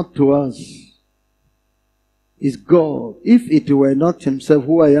 not to us. It's God. If it were not himself,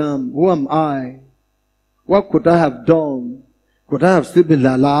 who I am, who am I? What could I have done? Could I have still been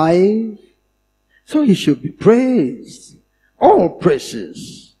alive? So he should be praised. All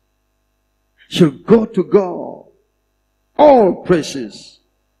praises should go to God. All praises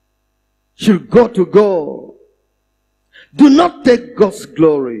should go to God. Do not take God's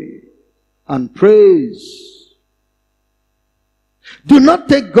glory and praise. Do not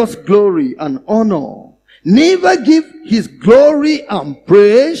take God's glory and honor Neither give his glory and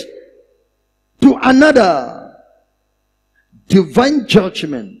praise to another. Divine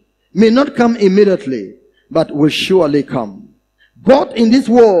judgment may not come immediately, but will surely come. God in this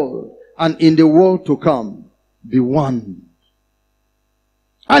world and in the world to come, be one.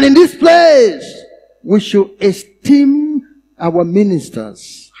 And in this place, we should esteem our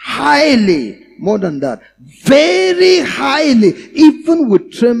ministers highly. More than that, very highly, even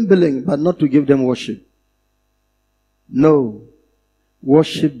with trembling, but not to give them worship. No,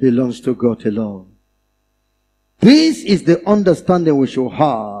 worship belongs to God alone. This is the understanding we should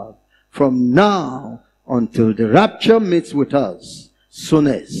have from now until the rapture meets with us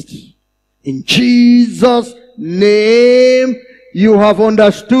soonest. In Jesus' name, you have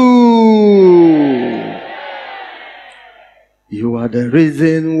understood. You are the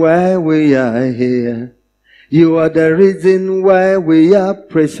reason why we are here. You are the reason why we are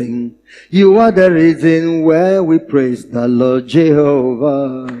praising. You are the reason why we praise the Lord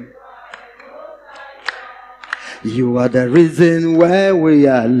Jehovah. You are the reason why we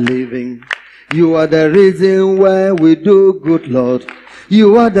are living. You are the reason why we do good, Lord.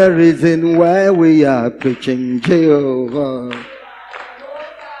 You are the reason why we are preaching Jehovah.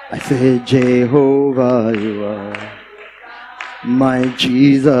 I say Jehovah, you are my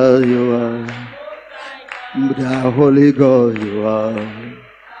Jesus, you are the Holy God, you are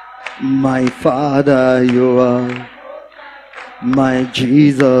my Father, you are my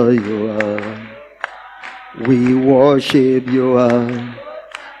Jesus, you are. We worship you, are.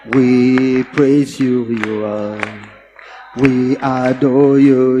 We praise you, you are. We adore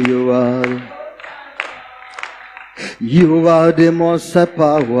you, you are. You are the most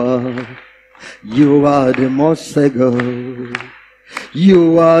power. You are the most God.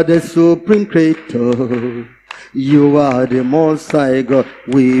 You are the supreme creator. You are the most high God.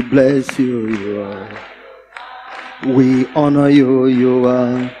 We bless you, you are. We honor you, you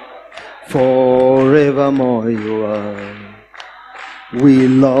are. Forevermore, you are. We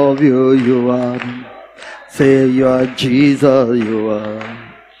love you, you are. Say you are Jesus, you are.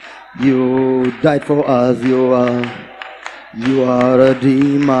 You died for us, you are. You are a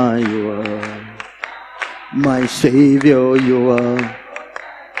Redeemer, you are. My Savior, you are.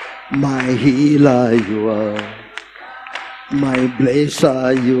 My Healer, you are. My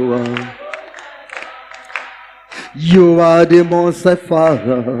Blesser, you are. You are the Most High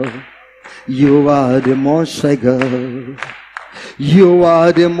Father. You are the Most High God. You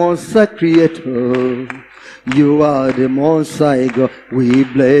are the Most High Creator. You are the Most High God. We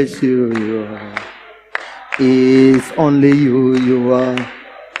bless you, you are. It's only you, you are.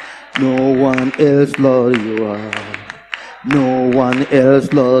 No one else, Lord, you are. No one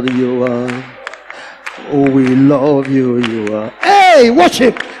else, Lord, you are. Oh, we love you, you are. Hey,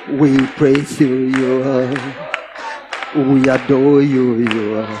 worship! We praise you, you are. We adore you,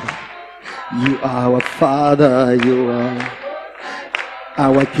 you are. You are our Father, you are.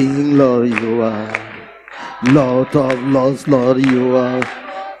 Our King, Lord, you are. Lord of Lords, Lord, you are.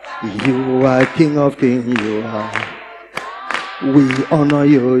 You are King of Kings, you are. We honor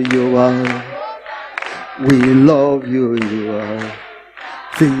you, you are. We love you, you are.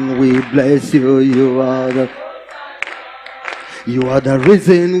 Sing, we bless you, you are. You are the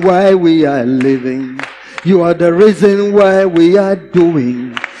reason why we are living. You are the reason why we are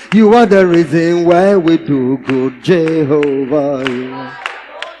doing. You are the reason why we do good, Jehovah.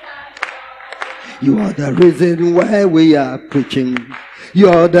 You are the reason why we are preaching. You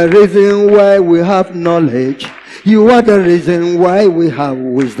are the reason why we have knowledge. You are the reason why we have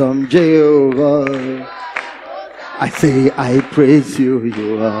wisdom, Jehovah. I say, I praise you,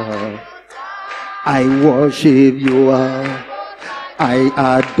 you are. I worship you, are. I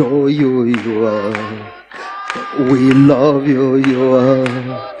adore you, you are. We love you, you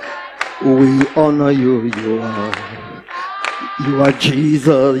are. We honor you, you are. You are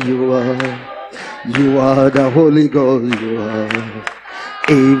Jesus, you are. You are the Holy God, you are.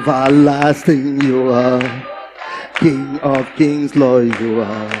 Everlasting, you are. King of kings, Lord, you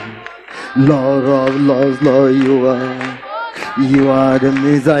are. Lord of lords, Lord, you are. You are the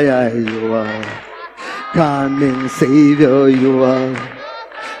Messiah, you are. Coming Savior, you are.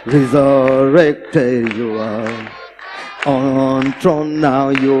 Resurrected, you are. On throne now,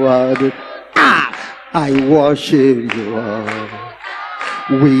 you are. I worship you, are.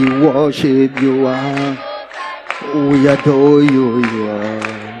 We worship you, are. We adore you, you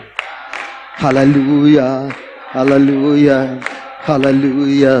are. Hallelujah, hallelujah,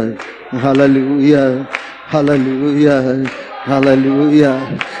 hallelujah, hallelujah, hallelujah, hallelujah,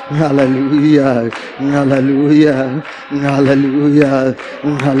 hallelujah, hallelujah, hallelujah,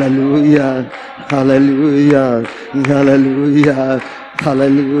 hallelujah, hallelujah, hallelujah,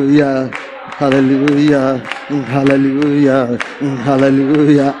 hallelujah, hallelujah, hallelujah,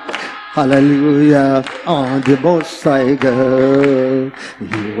 hallelujah. Hallelujah, on the Most High God.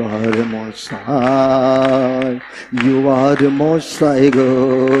 You are the Most High. You are the Most High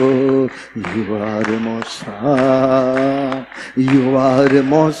God. You are the Most High. You are the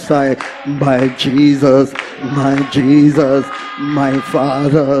Most High. My Jesus, my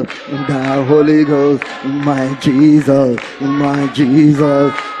Father, the Holy Ghost, my Jesus, my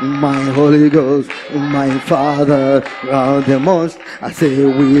Holy Ghost, my Father, the Most. I say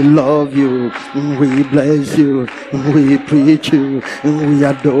we love you, we bless you, we preach you, we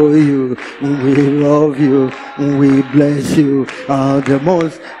adore you, we love you, we bless you, the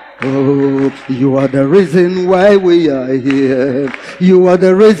Most. Oh, you are the reason why we are here. You are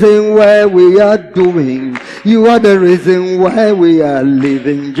the reason why we are doing. You are the reason why we are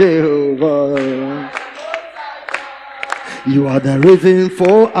living, Jehovah. You are the reason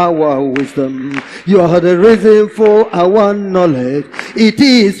for our wisdom. You are the reason for our knowledge. It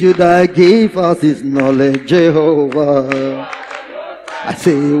is you that gave us this knowledge, Jehovah. I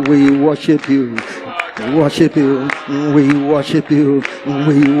say we worship you. Worship you, we worship you,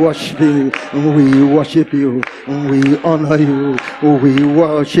 we worship you, we worship you, we honor you, we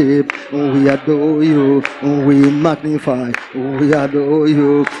worship, we adore you, we magnify, we adore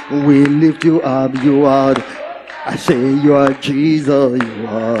you, we lift you up. You are, I say you are Jesus, you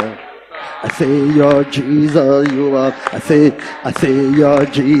are. I say you're Jesus, you are. I say you're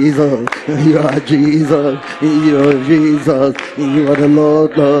Jesus, you are Jesus, you're Jesus, you are the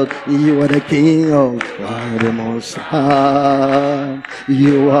Lord, you are the King of the Most High.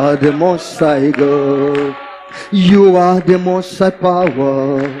 You are the Most High God. You are the Most High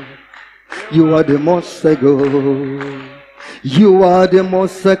power. You are the Most High God. You are the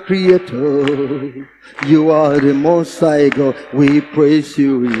Most High Creator. You are the Most High God. We praise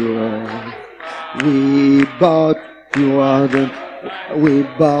you, you are. We bow, you are the, we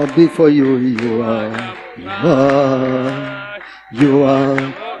bow before you, you are. You are, you are,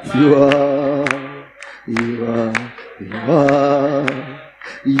 you are, you are, you are,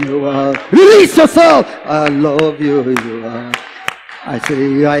 you are. Release yourself. I love you, you are. I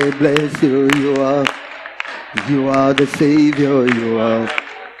say I bless you, you are. You are the Savior, you are.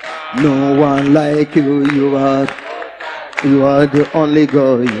 No one like you, you are. You are the only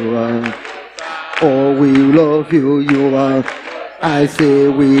God, you are. Oh, we love you, you are. I say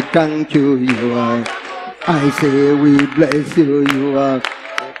we thank you, you are. I say we bless you, you are.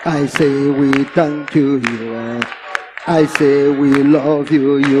 I say we thank you, you are. I say we love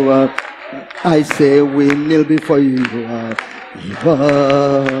you, you are. I say we kneel before you, you are. You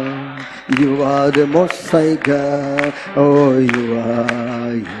are. You are the Most High God. Oh, you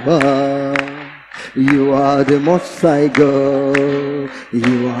are. You are. You are the Most High God.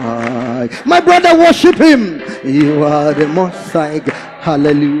 You are. My brother, worship him. You are the Most High God.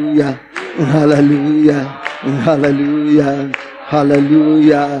 Hallelujah. Hallelujah. Hallelujah.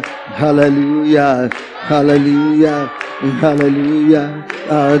 Hallelujah. Hallelujah. Hallelujah. Hallelujah.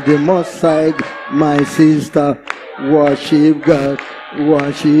 The Most High, my sister, worship God.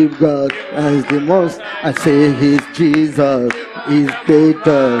 Worship God as the Most. I say He's Jesus, He's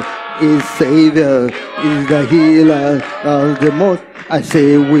Creator, He's Savior, He's the Healer of the Most. I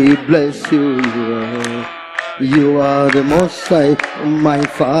say we bless you, you are. You are the Most High, my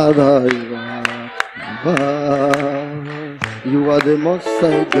Father. You are. You are the Most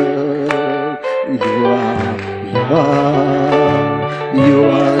High God. You are. You are. You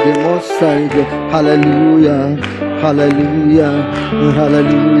are the Most High God. Hallelujah. Hallelujah,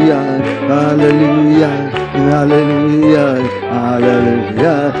 hallelujah, hallelujah, hallelujah,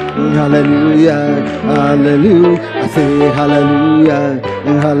 hallelujah, hallelujah, hallelujah. I say hallelujah,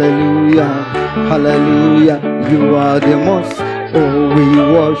 hallelujah, hallelujah. You are the Most. Oh, we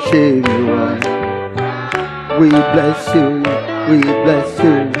worship you. We bless you, we bless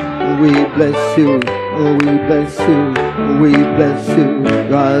you, we bless you, we bless you, we bless you.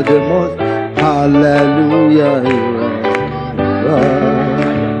 You are the Most. Hallelujah,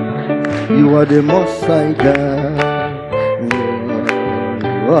 you are the Most High God.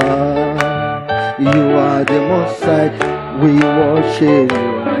 You are the Most High. We worship you.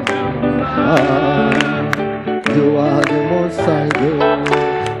 You are the Most High God.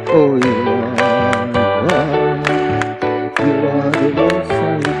 Oh, you are the Most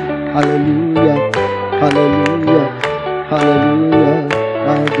High. Hallelujah, hallelujah, hallelujah.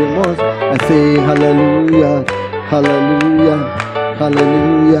 The Most. I say hallelujah, hallelujah,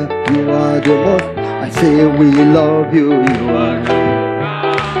 hallelujah. You are the most. I say we love you, you are.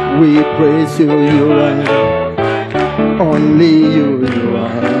 We praise you, you are. Only you, you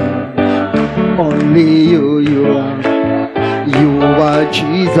are. Only you, you are. You are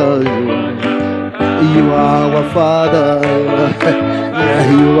Jesus, you are our Father.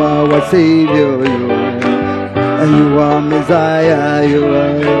 You are our Savior, you are Messiah, you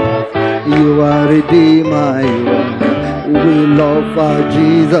are Redeemer, we love our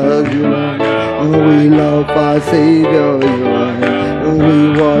Jesus, we love our Savior,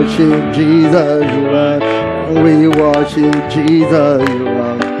 we worship Jesus, we worship Jesus,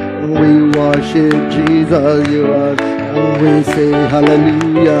 we worship Jesus, we say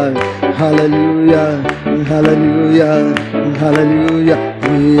hallelujah, hallelujah, hallelujah, hallelujah,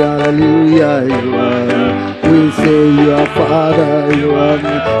 we hallelujah, we say you are Father, you are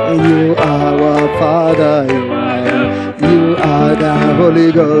our Father, you are the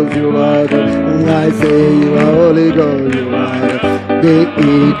Holy Ghost, I say you are Holy Ghost, the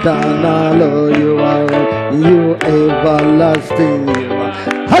eternal Lord, you everlasting,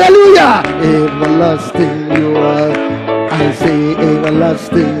 hallelujah, everlasting you are, I say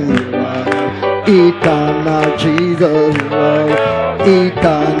everlasting you are, eternal Jesus you are,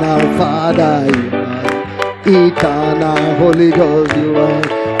 eternal Father you are, eternal Holy Ghost you are,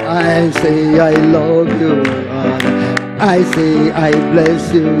 I say I love you, I say I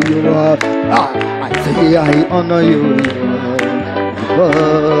bless you, you are, I say I honor you,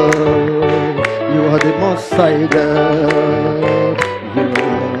 you are the Most High God,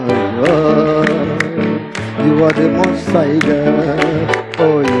 you are the Most High God,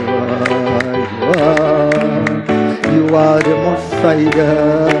 oh you are the Most High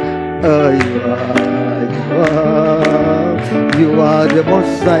God, oh you are the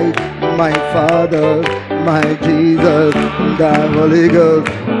Most High, my Father, my Jesus, the Holy Ghost,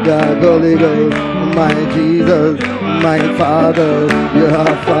 my Jesus, my Father, your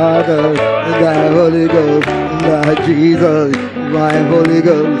Father, the Holy Ghost, the Jesus, my Holy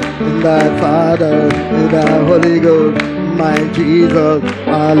Ghost, the Father, the Holy Ghost, my Jesus,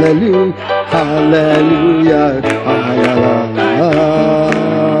 hallelujah, hallelujah, hallelujah.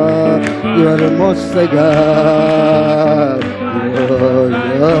 You are the Most High God.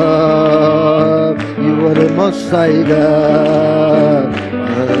 You are the Most High God.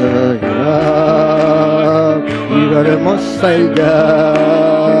 You are the Most High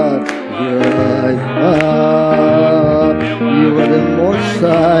God. You are the Most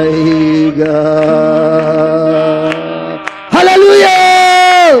High God.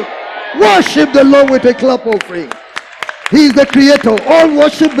 Hallelujah! Worship the Lord with a clap offering. He is the Creator. All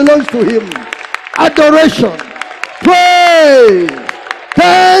worship belongs to Him. Adoration, praise,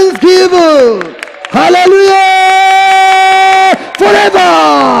 thanksgiving, hallelujah,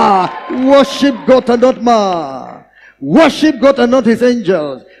 forever. Worship God and not man. Worship God and not His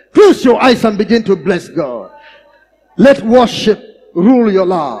angels. Close your eyes and begin to bless God. Let worship rule your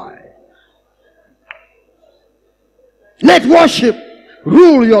life. Let worship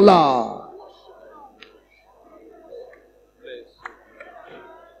rule your life.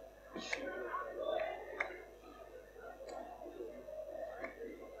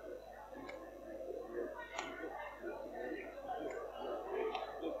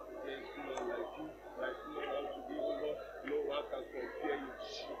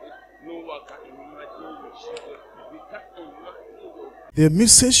 The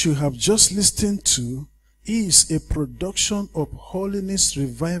message you have just listened to is a production of Holiness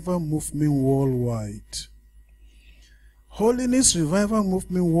Revival Movement Worldwide. Holiness Revival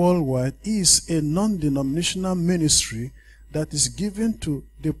Movement Worldwide is a non-denominational ministry that is given to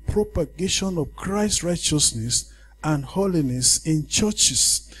the propagation of Christ's righteousness and holiness in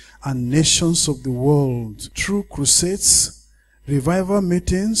churches and nations of the world through crusades, revival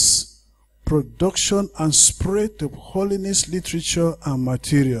meetings, production and spread of holiness literature and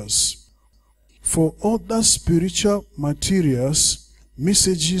materials. For other spiritual materials,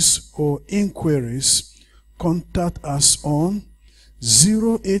 messages or inquiries, contact us on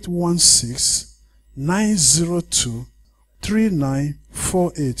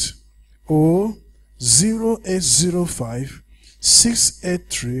 0816-902-3948 or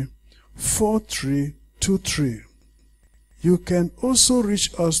 0805-683-4323. You can also reach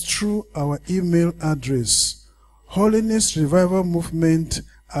us through our email address,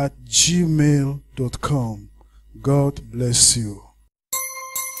 holinessrevivalmovement@gmail.com. God bless you.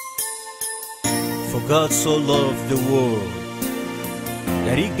 For God so loved the world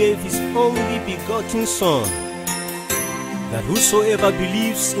that He gave His only begotten Son, that whosoever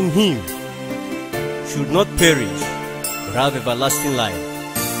believes in Him should not perish, but have everlasting life.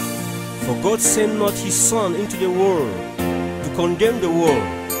 For God sent not his Son into the world to condemn the world,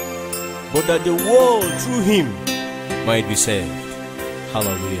 but that the world through him might be saved.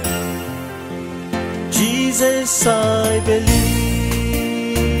 Hallelujah. Jesus, I believe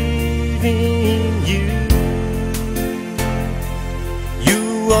in you.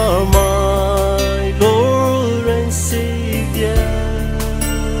 You are my Lord and Savior.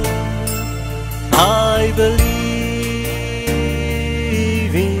 I believe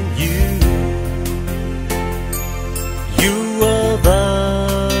in you. You are the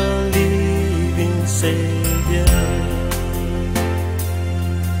living Savior.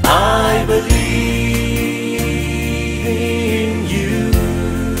 I believe in you.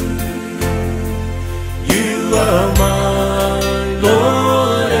 You are my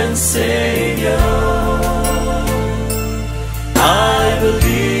Lord and Savior. I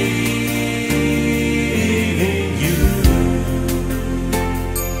believe in you.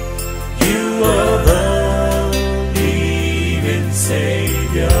 You are the living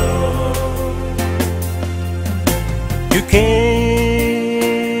Savior. You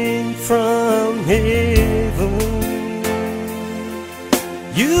came from heaven.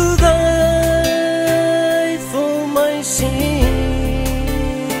 You died for my sins.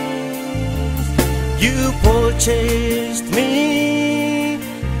 You purchased me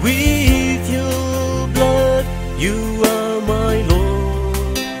with your blood. You are my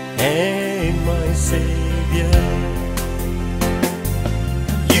Lord and my Savior.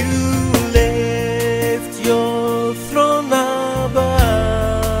 You left your throne above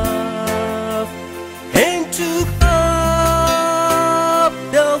and took up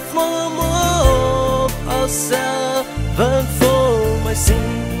the form of a servant for my sins.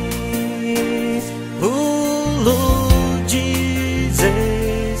 Oh Lord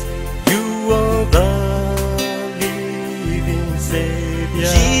Jesus, you are the living Savior.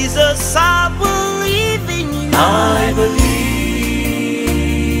 Jesus, I believe in you. I believe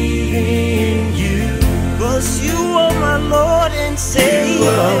in you. 'Cause you are my Lord and Savior. You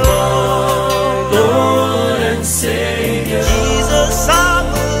are my Lord and Savior. Jesus, I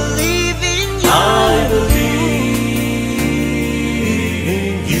believe in you. I believe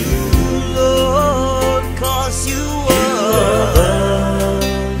in you. Lord, 'cause you are the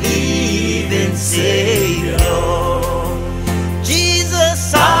living Savior. Jesus,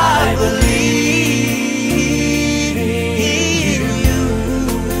 I believe in you.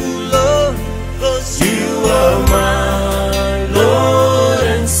 Lord, 'cause You are my Lord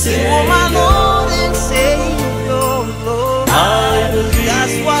and you are Savior. my Lord and Savior, Lord. I believe.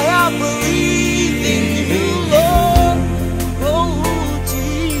 That's why I believe in you, Lord. Oh,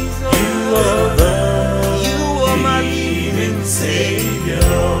 Jesus. You are the You are my living Savior.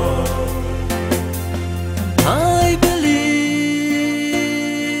 I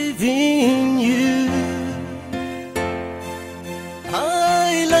believe in you. I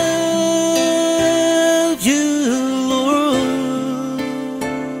love you, Lord.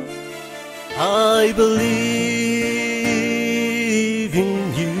 I believe in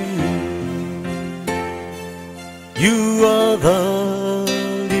you. You are the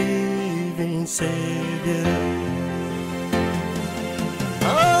living Savior.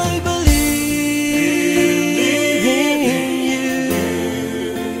 I believe in you.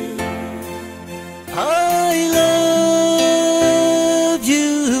 I love you,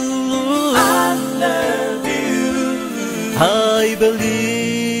 Lord. I love you. I believe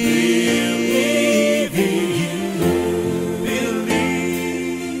in you.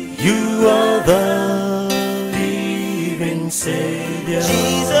 You are the living Savior.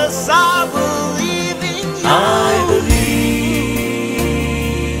 Jesus, I believe in you. I believe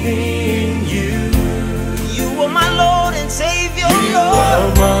in you. You are my Lord and Savior, You are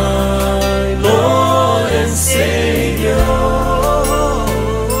Lord. my Lord and Savior.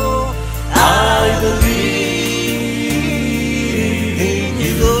 I believe in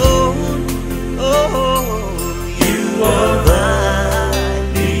you. Lord. Oh, You are the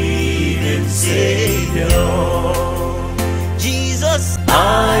living Savior. Jesus, I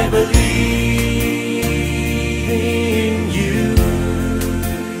believe in you.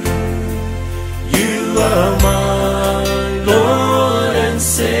 You are my Lord and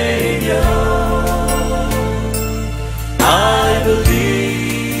Savior. I believe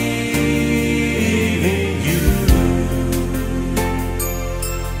in you.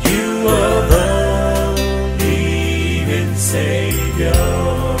 You are the living Savior.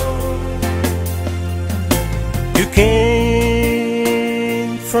 You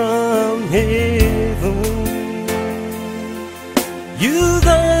came from heaven. You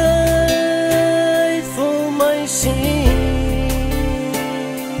died for my sins.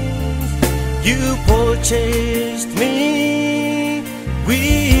 You purchased me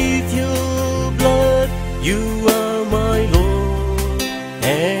with your blood. You are my Lord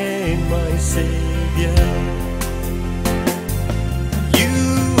and my Savior. You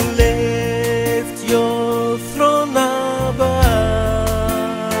left your throne above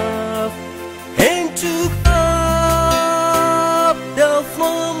and took up the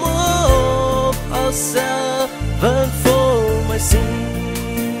form of a servant for my sins.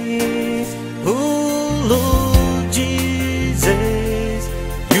 Oh Lord Jesus,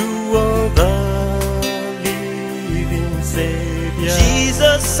 you are the living Savior.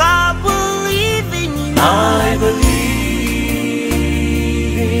 Jesus, I believe in you. I believe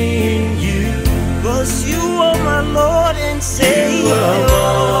in you. 'Cause you are my Lord and Savior. You are my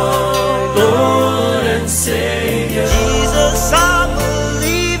Lord and Savior. Jesus, I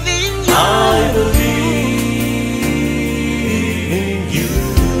believe in you. I believe in you.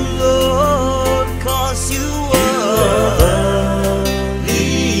 Lord, 'cause you are the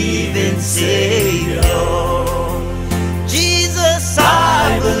living Savior. Jesus, I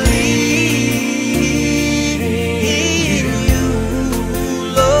believe in you,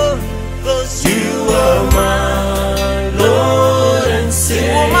 Lord, 'cause you are my Lord and you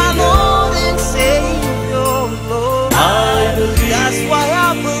Savior. are my Lord and Savior, Lord. I believe. That's why I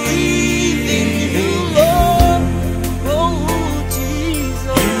believe in you, Lord. Oh,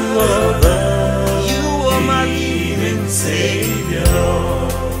 Jesus, You are the you are my living Savior.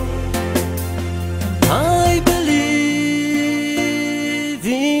 I believe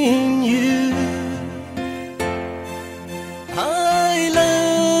in you. I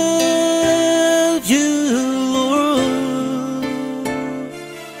love you, Lord.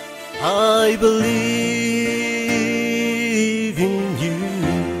 I believe in you.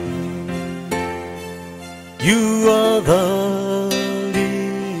 You are the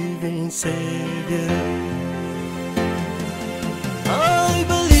living Savior. I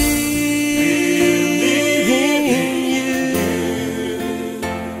believe in you.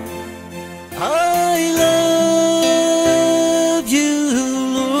 I love you,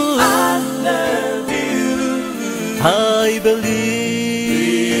 Lord. I love you. I believe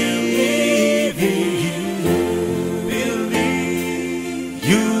in you.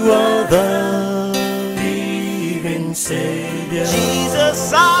 You are the living Savior. Jesus,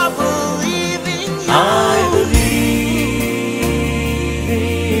 I